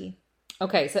familiarity.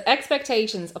 Okay, so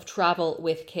expectations of travel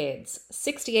with kids.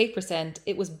 68%,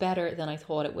 it was better than I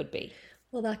thought it would be.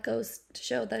 Well, that goes to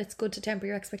show that it's good to temper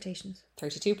your expectations.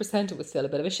 32%, it was still a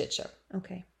bit of a shit show.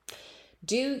 Okay.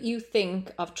 Do you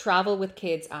think of travel with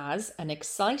kids as an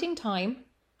exciting time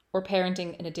or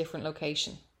parenting in a different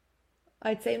location?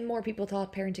 I'd say more people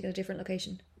thought parenting in a different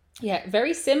location. Yeah,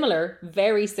 very similar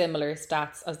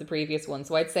stats as the previous one.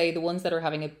 So I'd say the ones that are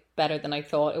having it better than I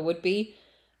thought it would be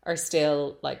are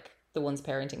still like the ones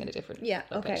parenting in a different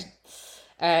location.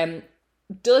 Okay.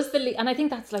 And I think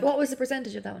that's like... What was the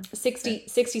percentage of that one?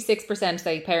 66%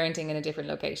 say parenting in a different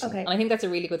location. Okay. And I think that's a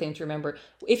really good thing to remember.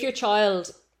 If your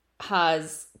child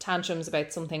has tantrums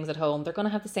about some things at home, they're going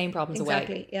to have the same problems away.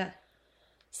 Exactly, yeah.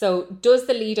 So does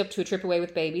the lead up to a trip away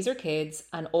with babies or kids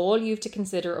and all you've to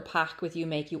consider or pack with you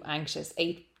make you anxious?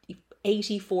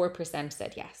 84%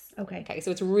 said yes. Okay,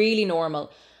 so it's really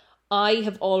normal. I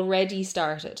have already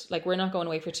started, like we're not going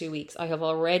away for 2 weeks. I have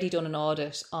already done an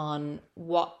audit on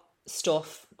what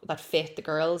stuff that fit the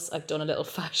girls. I've done a little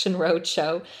fashion road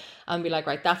show and be like,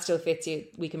 right, that still fits you,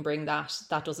 we can bring that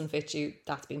doesn't fit you,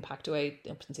 that's been packed away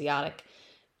up into the attic.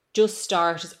 Just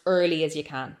start as early as you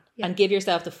can and give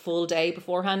yourself the full day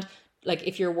beforehand. Like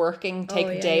if you're working, take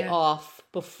the day off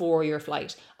before your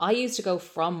flight. I used to go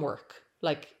from work,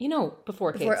 like,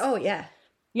 before kids.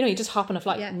 You just hop on a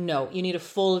flight. No, you need a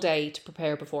full day to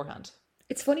prepare beforehand.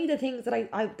 It's funny the things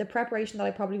that the preparation that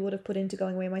I probably would have put into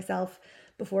going away myself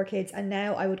before kids, and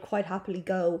now I would quite happily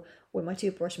go with my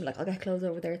toothbrush and be like, I'll get clothes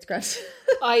over there, it's grand.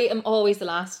 I am always the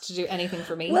last to do anything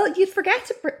for me. Well, you'd forget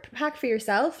to pack for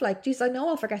yourself. Like, geez, I know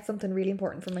I'll forget something really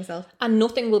important for myself. And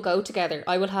nothing will go together.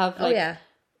 I will have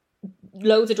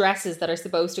loads of dresses that are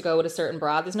supposed to go with a certain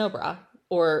bra. There's no bra.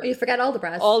 Or you forget all the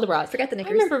bras. All the bras. Forget the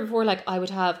knickers. I remember before, like, I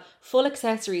would have full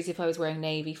accessories if I was wearing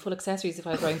navy, full accessories if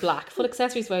I was wearing black, full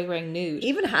accessories if I was wearing nude.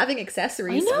 Even having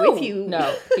accessories with you.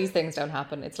 No, these things don't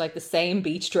happen. It's like the same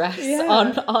beach dress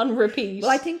on repeat.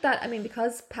 Well, I think that,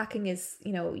 because packing is,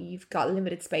 you've got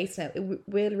limited space now, it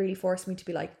will really force me to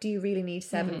be like, do you really need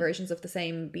 7 versions of the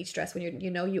same beach dress when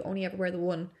you only ever wear the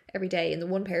one every day and the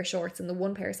one pair of shorts and the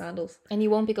one pair of sandals? And you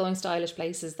won't be going stylish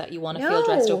places that you want to feel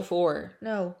dressed up for.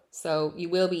 No. So you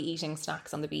will be eating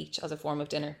snacks on the beach as a form of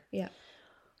dinner. Yeah.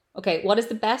 Okay, what is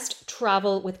the best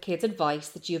travel with kids advice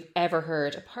that you've ever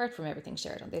heard, apart from everything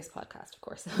shared on this podcast, of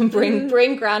course? Bring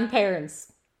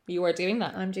grandparents. You are doing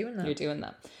that. I'm doing that. You're doing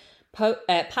that.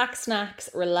 Pack snacks,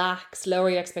 relax, lower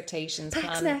your expectations.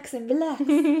 Pack snacks and relax.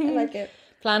 I like it.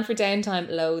 Plan for downtime,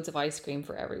 loads of ice cream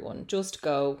for everyone. Just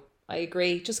go. I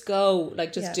agree. Just go.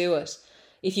 Just do it.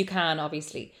 If you can,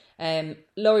 obviously.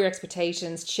 Lower your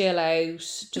expectations, chill out,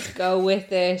 just go with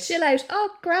it. Chill out. Oh,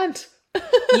 Grant.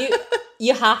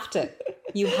 You have to.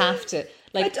 You have to.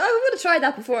 Like, I would have tried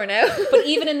that before now. But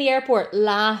even in the airport,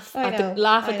 laugh at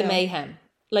the mayhem.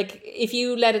 Like, if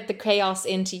you let the chaos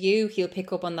into you, he'll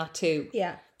pick up on that too.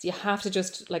 Yeah. So you have to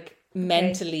just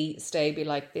mentally be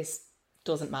like, this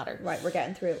Doesn't matter. Right, we're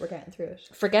getting through it.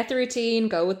 Forget the routine,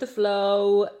 go with the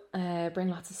flow, bring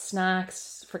lots of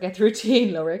snacks, forget the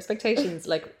routine, lower expectations.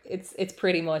 Like it's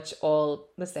pretty much all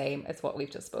the same as what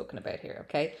we've just spoken about here,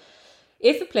 okay?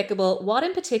 If applicable, what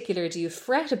in particular do you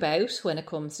fret about when it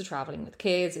comes to travelling with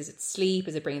kids? Is it sleep?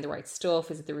 Is it bringing the right stuff?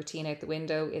 Is it the routine out the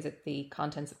window? Is it the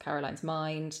contents of Caroline's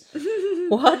mind?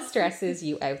 What stresses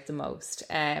you out the most?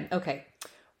 Okay,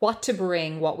 what to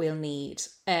bring, what we'll need.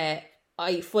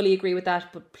 I fully agree with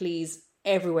that, but please,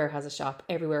 everywhere has a shop,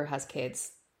 everywhere has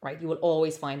kids, right? You will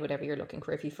always find whatever you're looking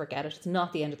for. If you forget it, it's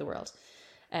not the end of the world.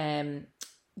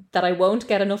 That I won't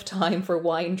get enough time for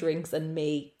wine, drinks and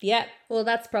me. Yeah. Well,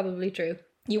 that's probably true.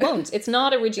 You won't. It's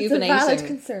not a rejuvenating. It's a valid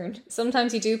concern.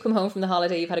 Sometimes you do come home from the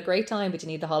holiday, you've had a great time, but you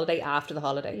need the holiday after the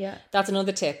holiday. Yeah. That's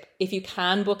another tip. If you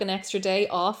can book an extra day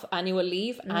off annual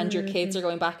leave and your kids are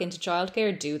going back into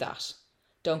childcare, do that.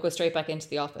 Don't go straight back into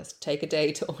the office. Take a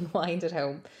day to unwind at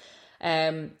home.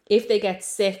 If they get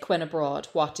sick when abroad,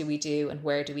 what do we do and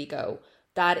where do we go?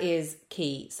 That is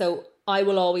key. So I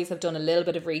will always have done a little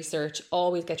bit of research.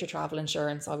 Always get your travel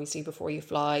insurance, obviously, before you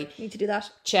fly. Need to do that.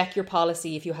 Check your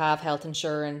policy if you have health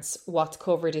insurance, what's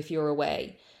covered if you're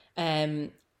away.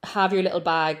 Have your little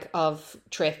bag of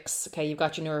tricks. Okay, you've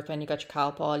got your Nurofen, you've got your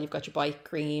Calpol, you've got your bike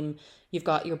cream, you've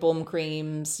got your bum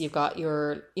creams, you've got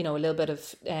your, a little bit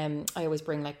of, I always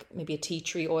bring like maybe a tea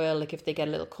tree oil, like if they get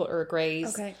a little cut or a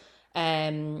graze. Okay.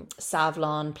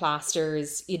 Savlon,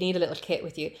 plasters. You need a little kit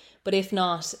with you. But if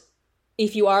not,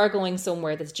 if you are going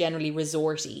somewhere that's generally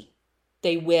resorty,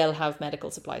 they will have medical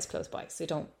supplies close by. So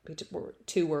don't be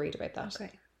too worried about that.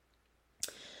 Okay.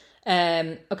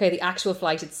 Okay, the actual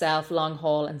flight itself, long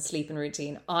haul and sleeping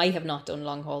routine. I have not done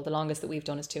long haul. The longest that we've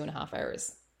done is 2.5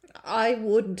 hours. I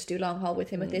wouldn't do long haul with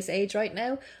him at this age right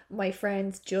now. My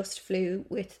friends just flew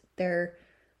with their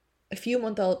a few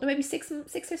month old, no, maybe 6 or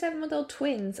 7 month old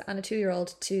twins and a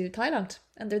 2-year-old to Thailand,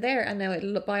 and they're there. And now,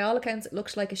 by all accounts, it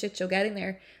looks like a shit show getting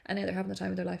there, and now they're having the time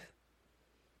of their life.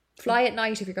 Fly at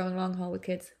night if you're going long haul with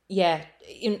kids. Yeah,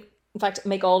 in fact,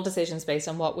 make all decisions based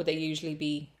on what would they usually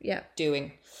be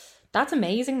doing. That's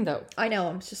amazing, though. I know.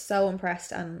 I'm just so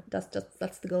impressed, and that's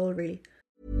the goal, really.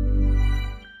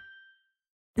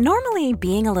 Normally,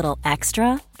 being a little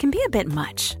extra can be a bit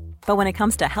much. But when it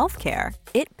comes to healthcare,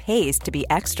 it pays to be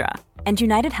extra. And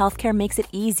United Healthcare makes it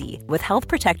easy with Health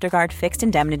Protector Guard fixed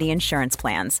indemnity insurance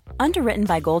plans. Underwritten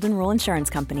by Golden Rule Insurance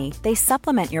Company, they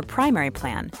supplement your primary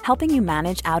plan, helping you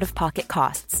manage out-of-pocket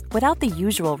costs without the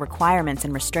usual requirements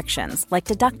and restrictions like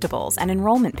deductibles and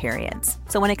enrollment periods.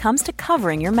 So when it comes to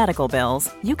covering your medical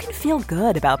bills, you can feel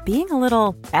good about being a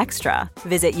little extra.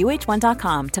 Visit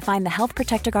uh1.com to find the Health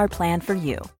Protector Guard plan for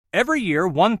you. Every year,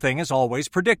 one thing is always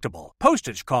predictable.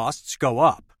 Postage costs go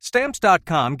up.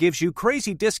 Stamps.com gives you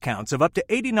crazy discounts of up to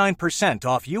 89%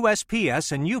 off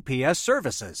USPS and UPS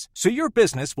services, so your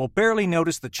business will barely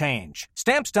notice the change.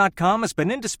 Stamps.com has been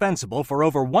indispensable for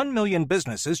over 1 million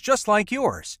businesses just like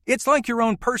yours. It's like your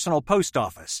own personal post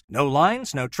office. No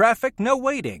lines, no traffic, no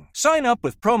waiting. Sign up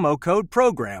with promo code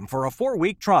PROGRAM for a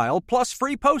 4-week trial plus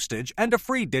free postage and a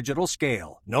free digital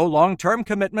scale. No long-term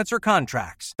commitments or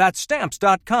contracts. That's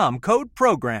Stamps.com, code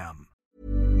PROGRAM.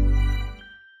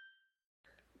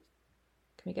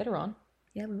 Can we get her on?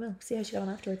 Yeah, we will. See how she got on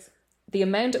afterwards. The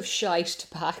amount of shite to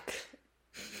pack.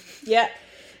 Yeah.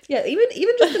 Yeah, even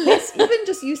just the list, even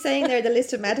just you saying there the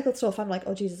list of medical stuff, I'm like,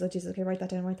 oh Jesus, okay, write that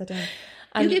down.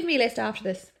 And you give me a list after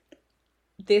this.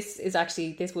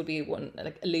 This would be one,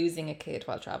 like losing a kid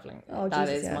while traveling. Oh, that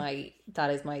Jesus,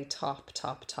 is my top.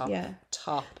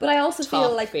 But I also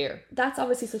feel like fear. That's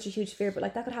obviously such a huge fear, but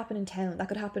like that could happen in town. That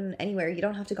could happen anywhere. You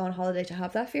don't have to go on holiday to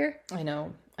have that fear. I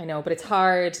know, but it's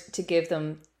hard to give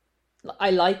them. I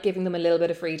like giving them a little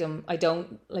bit of freedom. I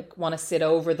don't like want to sit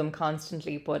over them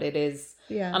constantly, but it is.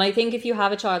 Yeah. And I think if you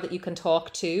have a child that you can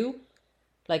talk to,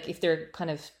 like if they're kind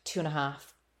of 2.5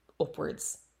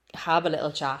 upwards, have a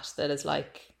little chat that is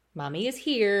like, Mommy is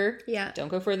here. Yeah. Don't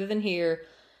go further than here.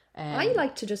 I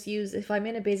like to just use, if I'm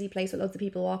in a busy place with loads of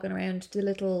people walking around,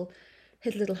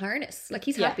 his little harness. Like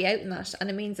he's happy out in that, and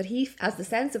it means that he has the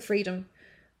sense of freedom,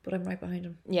 but I'm right behind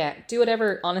him. Yeah, do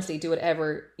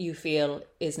whatever you feel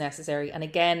is necessary. And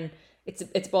again, it's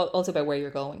also about where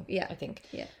you're going. Yeah, I think.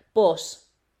 Yeah. But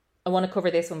I want to cover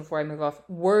this one before I move off.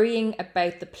 Worrying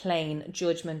about the plane,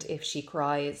 judgment if she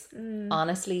cries.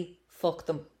 Honestly, fuck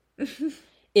them.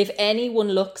 If anyone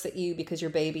looks at you because your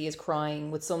baby is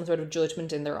crying with some sort of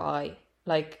judgment in their eye,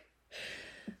 like,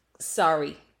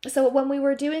 sorry. So when we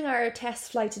were doing our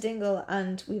test flight to Dingle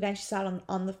and we eventually sat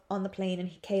on the plane, and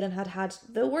Caelan had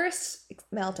the worst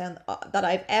meltdown that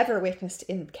I've ever witnessed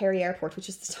in Kerry Airport, which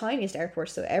is the tiniest airport,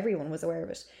 so everyone was aware of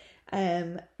it.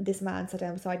 this man sat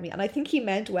down beside me, and I think he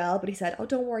meant well, but he said, "Oh,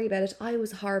 don't worry about it. I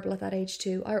was horrible at that age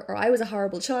too, or I was a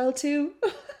horrible child too."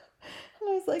 And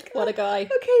I was like, What a guy.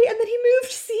 Okay, and then he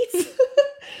moved seats.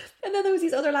 And then there was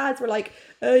these other lads were like,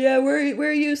 yeah, where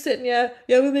are you sitting? Yeah,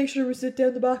 we'll make sure we sit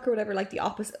down the back or whatever, like the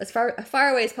opposite, as far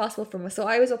away as possible from us. So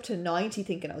I was up to 90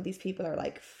 thinking, oh, these people are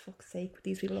like, fuck's sake, with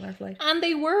these people on our flight. And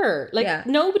they were. Like, Yeah.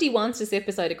 nobody wants to sit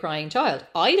beside a crying child.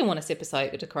 I don't want to sit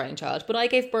beside a crying child, but I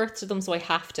gave birth to them, so I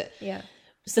have to. Yeah.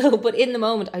 So, but in the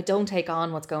moment, I don't take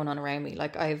on what's going on around me.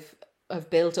 Like, I've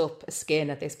built up a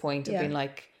skin at this point of Yeah. being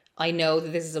like, I know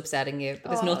that this is upsetting you, but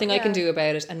there's Oh, nothing I can yeah. do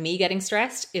about it. And me getting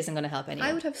stressed isn't going to help anyone.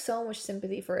 I would have so much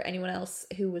sympathy for anyone else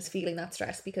who was feeling that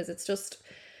stress, because it's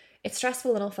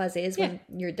stressful enough as is when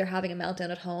they're having a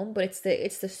meltdown at home, but it's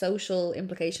the social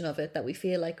implication of it that we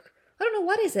feel like, I don't know,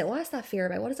 what is it? What is that fear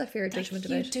about? What is that fear of judgment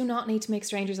You about? do not need to make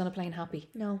strangers on a plane happy.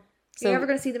 No. So- You're never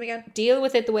going to see them again. Deal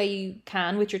with it the way you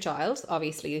can with your child,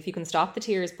 obviously. If you can stop the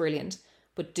tears, brilliant.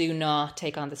 But do not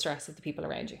take on the stress of the people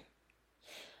around you.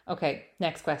 Okay,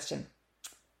 next question.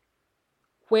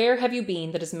 Where have you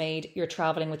been that has made your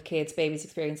traveling with kids, babies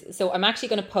experience? So I'm actually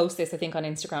going to post this, I think, on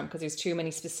Instagram because there's too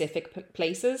many specific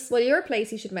places. Well, your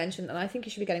place you should mention, and I think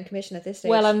you should be getting commission at this stage.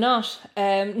 Well, I'm not,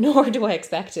 nor do I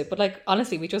expect it. But like,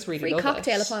 honestly, we just really Free love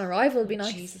cocktail it. upon arrival would be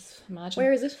nice. Jesus, imagine.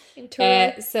 Where is it? In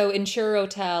Truro? So Insure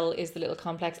Hotel is the little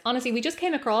complex. Honestly, we just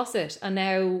came across it and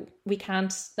now we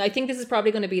can't. I think this is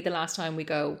probably going to be the last time we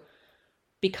go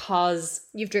because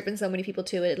You've driven so many people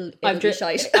to it, it'll be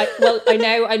shite.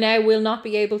 I now will not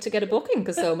be able to get a booking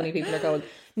because so many people are going.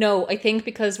 No, I think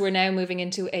because we're now moving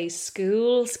into a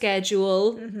school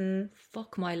schedule. Mm-hmm.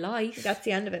 Fuck my life. That's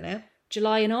the end of it now.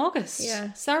 July and August.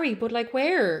 Yeah. Sorry, but like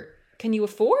where can you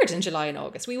afford in July and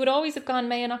August? We would always have gone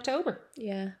May and October.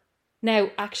 Yeah. Now,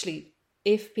 actually,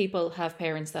 if people have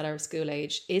parents that are of school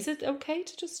age, is it okay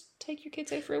to just take your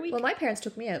kids out for a week? Well, my parents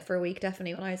took me out for a week,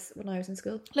 definitely, when I was in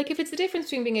school. Like, if it's the difference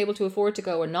between being able to afford to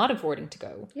go or not affording to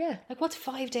go. Yeah. Like, what's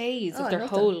 5 days Oh, of their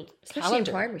nothing. whole Especially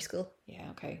calendar? in primary school. Yeah,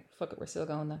 okay. Fuck it, we're still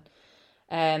going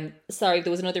then. Sorry,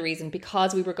 there was another reason.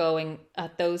 Because we were going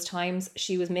at those times,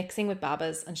 she was mixing with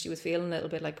Babas and she was feeling a little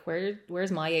bit like,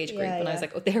 where's my age group? Yeah, and I was yeah.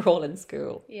 like, oh, they're all in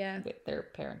school. Yeah. With their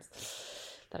parents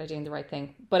that are doing the right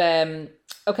thing. But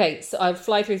okay, so I'll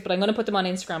fly through, but I'm going to put them on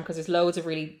Instagram because there's loads of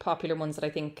really popular ones that I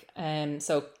think.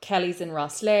 So Kelly's in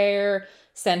Rosslare,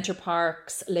 Centre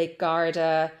Parks, Lake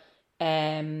Garda,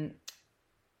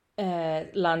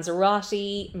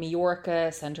 Lanzarote,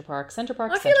 Majorca, Centre Parks.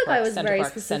 I feel like I was very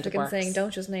specific in saying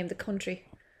don't just name the country.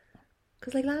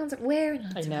 Because like where in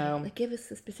Lanzarote? I know. Like, give us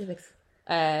the specifics.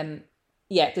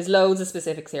 Yeah, there's loads of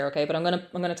specifics here, okay, but I'm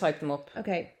gonna type them up.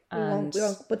 Okay. We won't.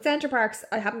 But Centre Parks,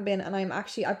 I haven't been, and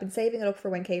I've been saving it up for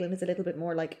when Caelan is a little bit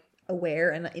more like aware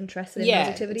and interested in those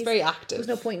activities. It's very active. There's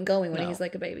no point in going when No. he's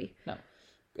like a baby. No,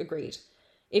 agreed.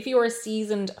 If you're a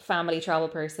seasoned family travel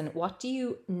person, what do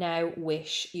you now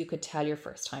wish you could tell your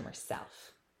first timer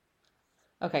self?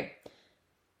 Okay,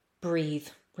 breathe,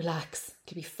 relax,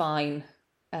 to be fine.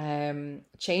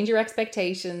 Change your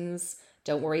expectations.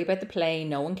 Don't worry about the plane.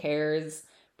 No one cares.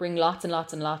 Bring lots and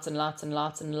lots and lots and lots and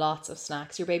lots and lots of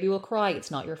snacks. Your baby will cry. It's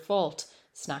not your fault.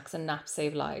 Snacks and naps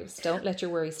save lives. Don't let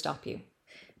your worries stop you.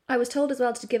 I was told as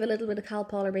well to give a little bit of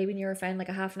Calpol or Baby Nurofen like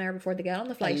a half an hour before they get on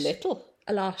the flight. A little.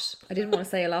 A lot. I didn't want to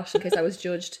say a lot in case I was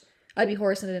judged. I'd be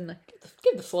horsing it, didn't I?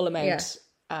 Give the full amount. Yeah.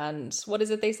 And what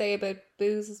is it they say about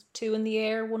booze? 2 in the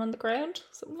air, 1 on the ground?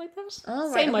 Something like that?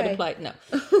 Oh, right, Same might okay. apply. No.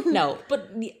 No,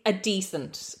 but a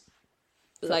decent,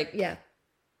 like, Yeah.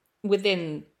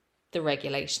 within the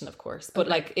regulation, of course. But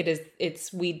like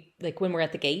like when we're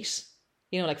at the gate,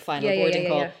 like final Yeah, boarding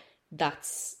call, yeah.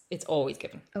 it's always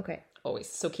given. Okay. Always.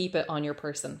 So keep it on your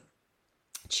person.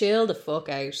 Chill the fuck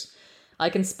out. I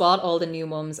can spot all the new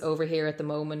mums over here at the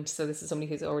moment. So this is somebody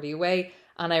who's already away.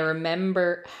 And I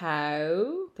remember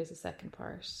how... There's a second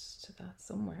part to that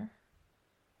somewhere.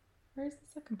 Where's the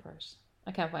second part?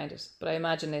 I can't find it. But I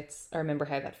imagine I remember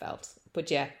how that felt.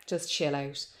 But yeah, just chill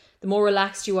out. The more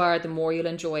relaxed you are, the more you'll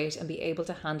enjoy it and be able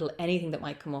to handle anything that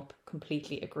might come up.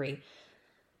 Completely agree.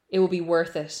 It will be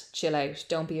worth it. Chill out.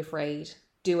 Don't be afraid.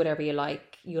 Do whatever you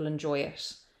like. You'll enjoy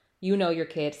it. You know your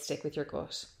kid. Stick with your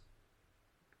gut.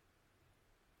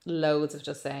 Loads of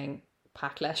just saying,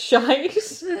 pack less shite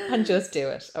and just do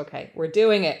it. Okay, we're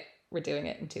doing it. We're doing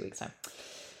it in 2 weeks'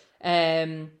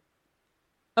 time.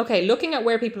 Okay, looking at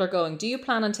where people are going, do you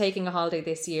plan on taking a holiday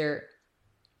this year?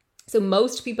 So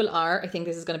most people are. I think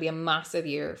this is going to be a massive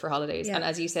year for holidays. Yeah. And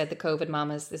as you said, the COVID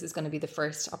mamas, this is going to be the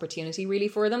first opportunity really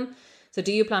for them. So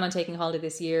do you plan on taking a holiday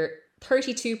this year?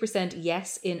 32%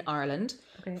 yes in Ireland.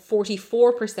 Okay.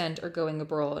 44% are going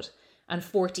abroad. and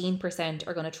 14%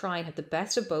 are going to try and have the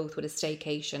best of both with a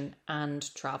staycation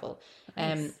and travel.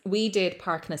 Nice. We did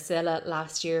Park Nasilla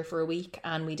last year for a week,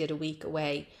 and we did a week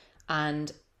away,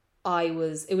 and it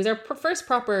was our first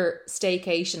proper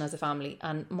staycation as a family,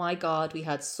 and my God, we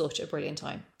had such a brilliant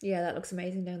time. Yeah, that looks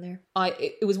amazing down there.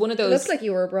 It was one of It those. looks like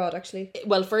you were abroad, actually.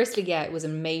 Well, firstly, yeah, it was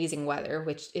amazing weather,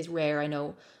 which is rare, I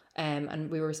know, and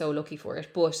we were so lucky for it.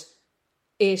 But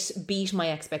it beat my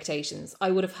expectations.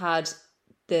 I would have had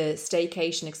the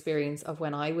staycation experience of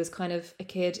when I was kind of a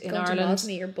kid in Going Ireland. to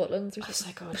Modney or Butlins or I was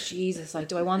something. like, oh Jesus! Like,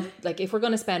 do I want, like, if we're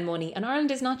going to spend money, and Ireland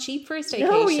is not cheap for a staycation.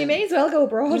 No, you may as well go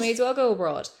abroad. You may as well go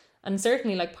abroad. And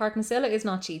certainly, like, Park Nasilla is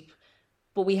not cheap,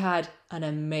 but we had an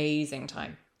amazing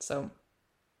time. So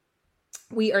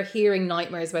we are hearing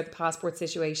nightmares about the passport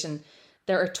situation.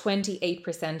 There are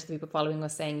 28% of the people following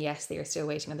us saying yes, they are still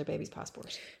waiting on their baby's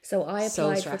passport. So I So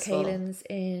applied for stressful. Kaylin's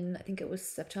in, I think it was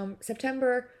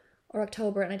September or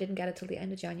October, and I didn't get it till the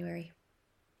end of January.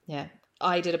 Yeah,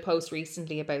 I did a post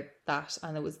recently about that,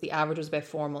 and it was, the average was about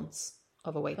 4 months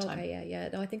of a wait time. Okay, yeah.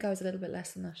 No, I think I was a little bit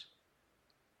less than that.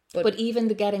 But even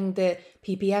getting the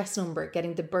PPS number,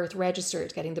 getting the birth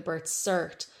registered, getting the birth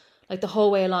cert, like the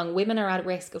whole way along, women are at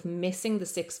risk of missing the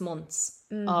 6 months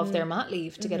of their mat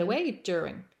leave to get away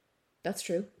during. That's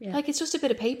true. Yeah. Like, it's just a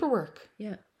bit of paperwork.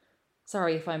 Yeah.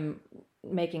 Sorry if I'm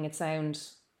making it sound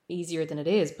easier than it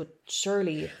is, but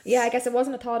surely it's... Yeah, I guess it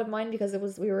wasn't a thought of mine because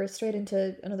we were straight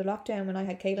into another lockdown when I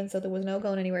had Kaylin, so there was no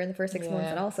going anywhere in the first 6 months,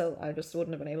 and also I just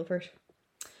wouldn't have been able for it.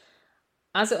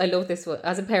 I love this one.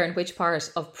 As a parent, which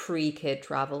part of pre-kid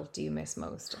travel do you miss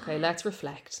most? Okay, let's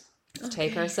reflect. Let's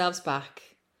take ourselves back.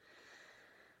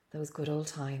 Those good old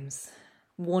times.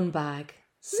 One bag,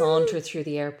 saunter through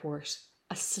the airport,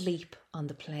 asleep on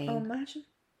the plane. Oh, imagine.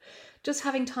 Just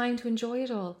having time to enjoy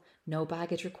it all. No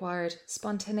baggage required.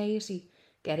 Spontaneity.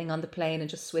 Getting on the plane and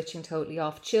just switching totally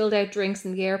off. Chilled out drinks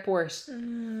in the airport.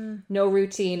 No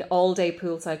routine. All day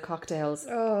poolside cocktails.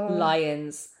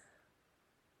 Lions.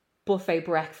 Buffet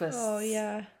breakfasts. Oh,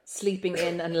 yeah. Sleeping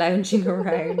in and lounging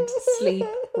around. Sleep.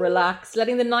 Relax.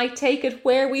 Letting the night take it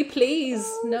where we please.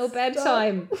 No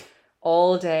bedtime.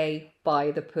 All day by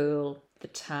the pool. The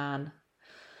tan.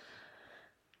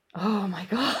 Oh my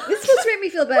God. This supposed to make me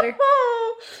feel better.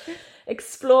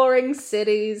 Exploring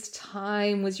cities,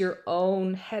 time was your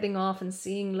own, heading off and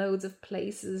seeing loads of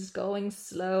places, going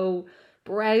slow,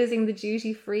 browsing the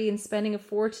duty free and spending a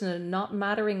fortune and not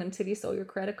mattering until you saw your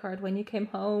credit card when you came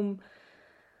home.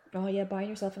 Oh, yeah, buying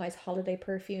yourself a nice holiday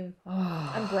perfume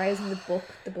and browsing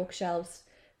the bookshelves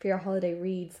for your holiday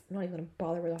reads. I'm not even going to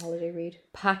bother with a holiday read.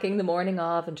 Packing the morning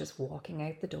of and just walking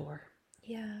out the door.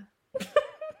 Yeah.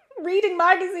 Reading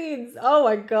magazines. Oh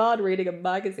my God, reading a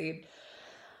magazine.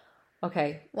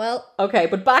 Okay, Well,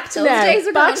 but back to those now. days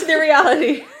are Back gone. to the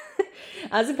reality.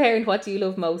 As a parent, what do you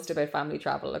love most about family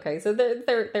travel? Okay, so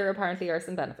there apparently are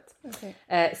some benefits.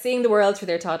 okay. Seeing the world through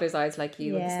their toddler's eyes, like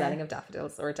you, and the Yeah. smelling of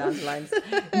daffodils or dandelions.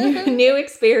 new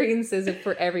experiences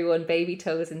for everyone, baby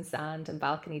toes in sand and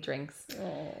balcony drinks.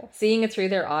 Oh. Seeing it through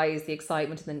their eyes, the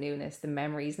excitement and the newness, the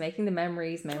memories, making the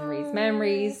memories,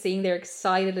 seeing their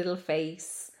excited little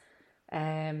face.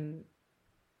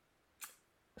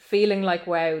 Feeling like,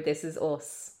 wow, this is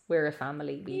us. We're a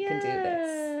family. We can do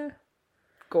this.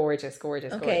 Gorgeous.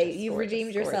 Okay, you've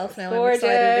redeemed yourself now. Gorgeous. I'm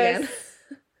excited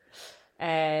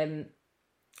again.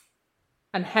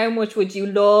 And how much would you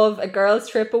love a girls'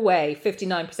 trip away?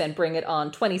 59% bring it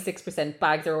on, 26%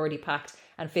 bags are already packed,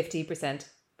 and 50%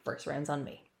 first rounds on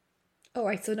me. Oh,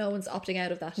 right, so no one's opting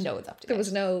out of that. No one's opting There out.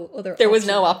 was no other There was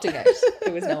option. no opting out.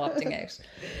 There was no opting out.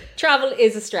 Travel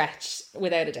is a stretch,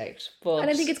 without a doubt. But And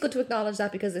I think it's good to acknowledge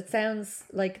that because it sounds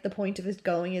like the point of it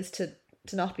going is to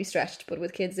not be stretched, but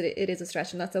with kids it is a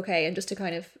stretch, and that's okay. And just to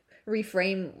kind of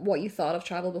reframe what you thought of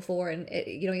travel before, and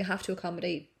you have to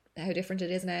accommodate how different it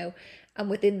is now, and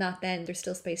within that then there's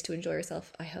still space to enjoy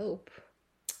yourself, I hope.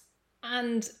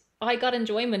 And I got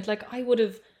enjoyment. Like, I would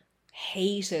have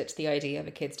hated the idea of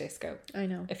a kids' disco I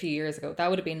know. a few years ago. That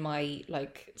would have been my,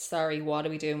 like, sorry, what are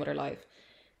we doing with our life?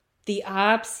 The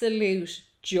absolute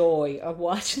joy of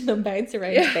watching them bounce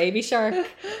around Baby Shark.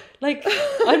 Like,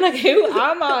 I'm like, who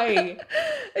am I?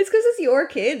 It's because it's your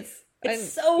kids.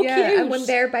 It's so cute. And when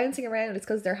they're bouncing around, it's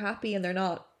because they're happy and they're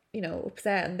not,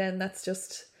 upset. And then that's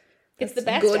just It's the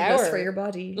best goodness hour for your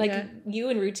body. Like, yeah. you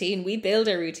and routine, we build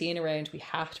our routine around, we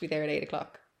have to be there at 8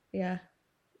 o'clock. Yeah.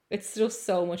 It's just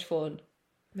so much fun.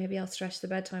 Maybe I'll stretch the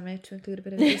bedtime out to include a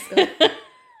bit of disco.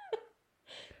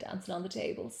 Dancing on the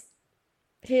tables.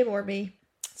 Him or me.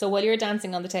 So while you're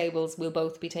dancing on the tables, we'll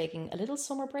both be taking a little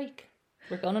summer break.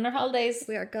 We're going on our holidays.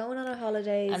 We are going on our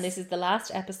holidays. And this is the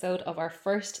last episode of our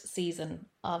first season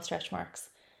of Stretch Marks.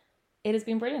 It has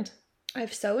been brilliant.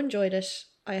 I've so enjoyed it.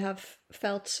 I have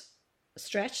felt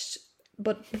stretched,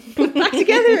 but put back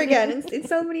together again in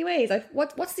so many ways.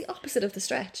 What's the opposite of the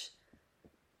stretch?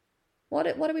 What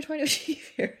are we trying to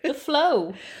achieve here? The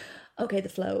flow. Okay, the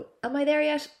flow. Am I there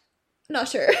yet? Not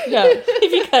sure. No,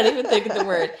 if you can't even think of the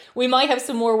word. We might have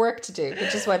some more work to do,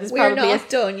 which is why we're not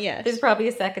done yet. There's probably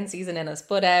a second season in us.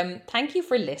 But thank you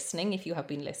for listening, if you have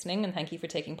been listening, and thank you for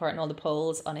taking part in all the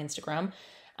polls on Instagram.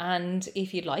 And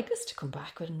if you'd like us to come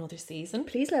back with another season,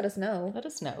 please let us know. Let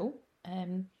us know.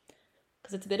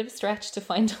 Because it's a bit of a stretch to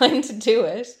find time to do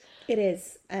it. It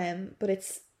is. But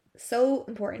it's so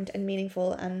important and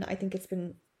meaningful, and I think it's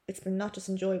been not just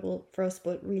enjoyable for us,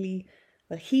 but really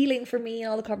healing for me and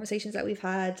all the conversations that we've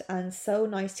had, and so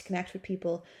nice to connect with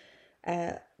people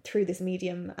through this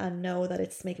medium and know that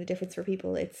it's making a difference for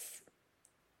people. It's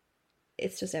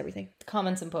just everything. The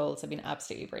comments and polls have been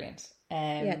absolutely brilliant.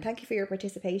 Yeah, thank you for your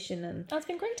participation, and it's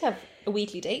been great to have a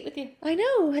weekly date with you. I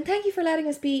know, and thank you for letting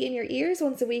us be in your ears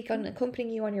once a week and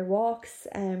accompanying you on your walks.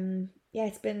 Yeah,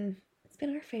 it's been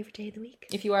our favourite day of the week.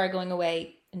 If you are going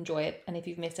away, enjoy it, and if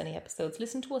you've missed any episodes,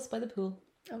 listen to us by the pool.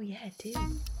 Oh yeah, do.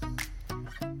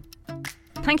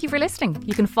 Thank you for listening.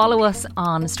 You can follow us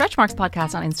on Stretch Marks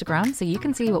Podcast on Instagram so you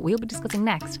can see what we'll be discussing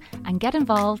next and get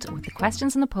involved with the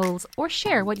questions in the polls or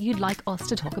share what you'd like us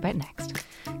to talk about next.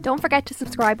 Don't forget to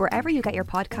subscribe wherever you get your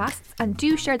podcasts, and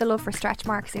do share the love for Stretch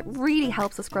Marks. It really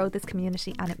helps us grow this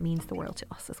community, and it means the world to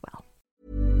us as well.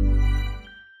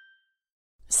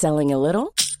 Selling a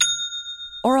little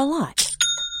or a lot?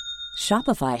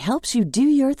 Shopify helps you do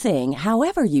your thing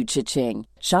however you cha-ching.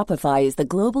 Shopify is the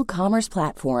global commerce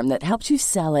platform that helps you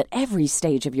sell at every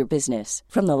stage of your business.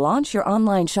 From the launch your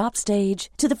online shop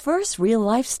stage to the first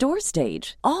real-life store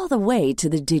stage, all the way to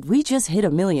the did we just hit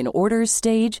a million orders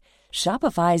stage.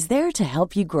 Shopify is there to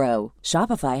help you grow.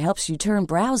 Shopify helps you turn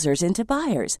browsers into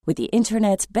buyers with the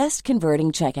internet's best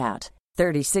converting checkout.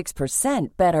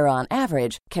 36% better on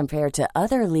average compared to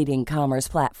other leading commerce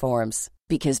platforms.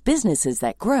 Because businesses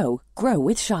that grow, grow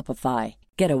with Shopify.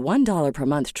 Get a $1 per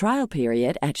month trial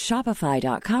period at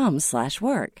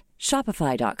shopify.com/work.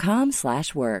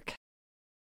 Shopify.com/work.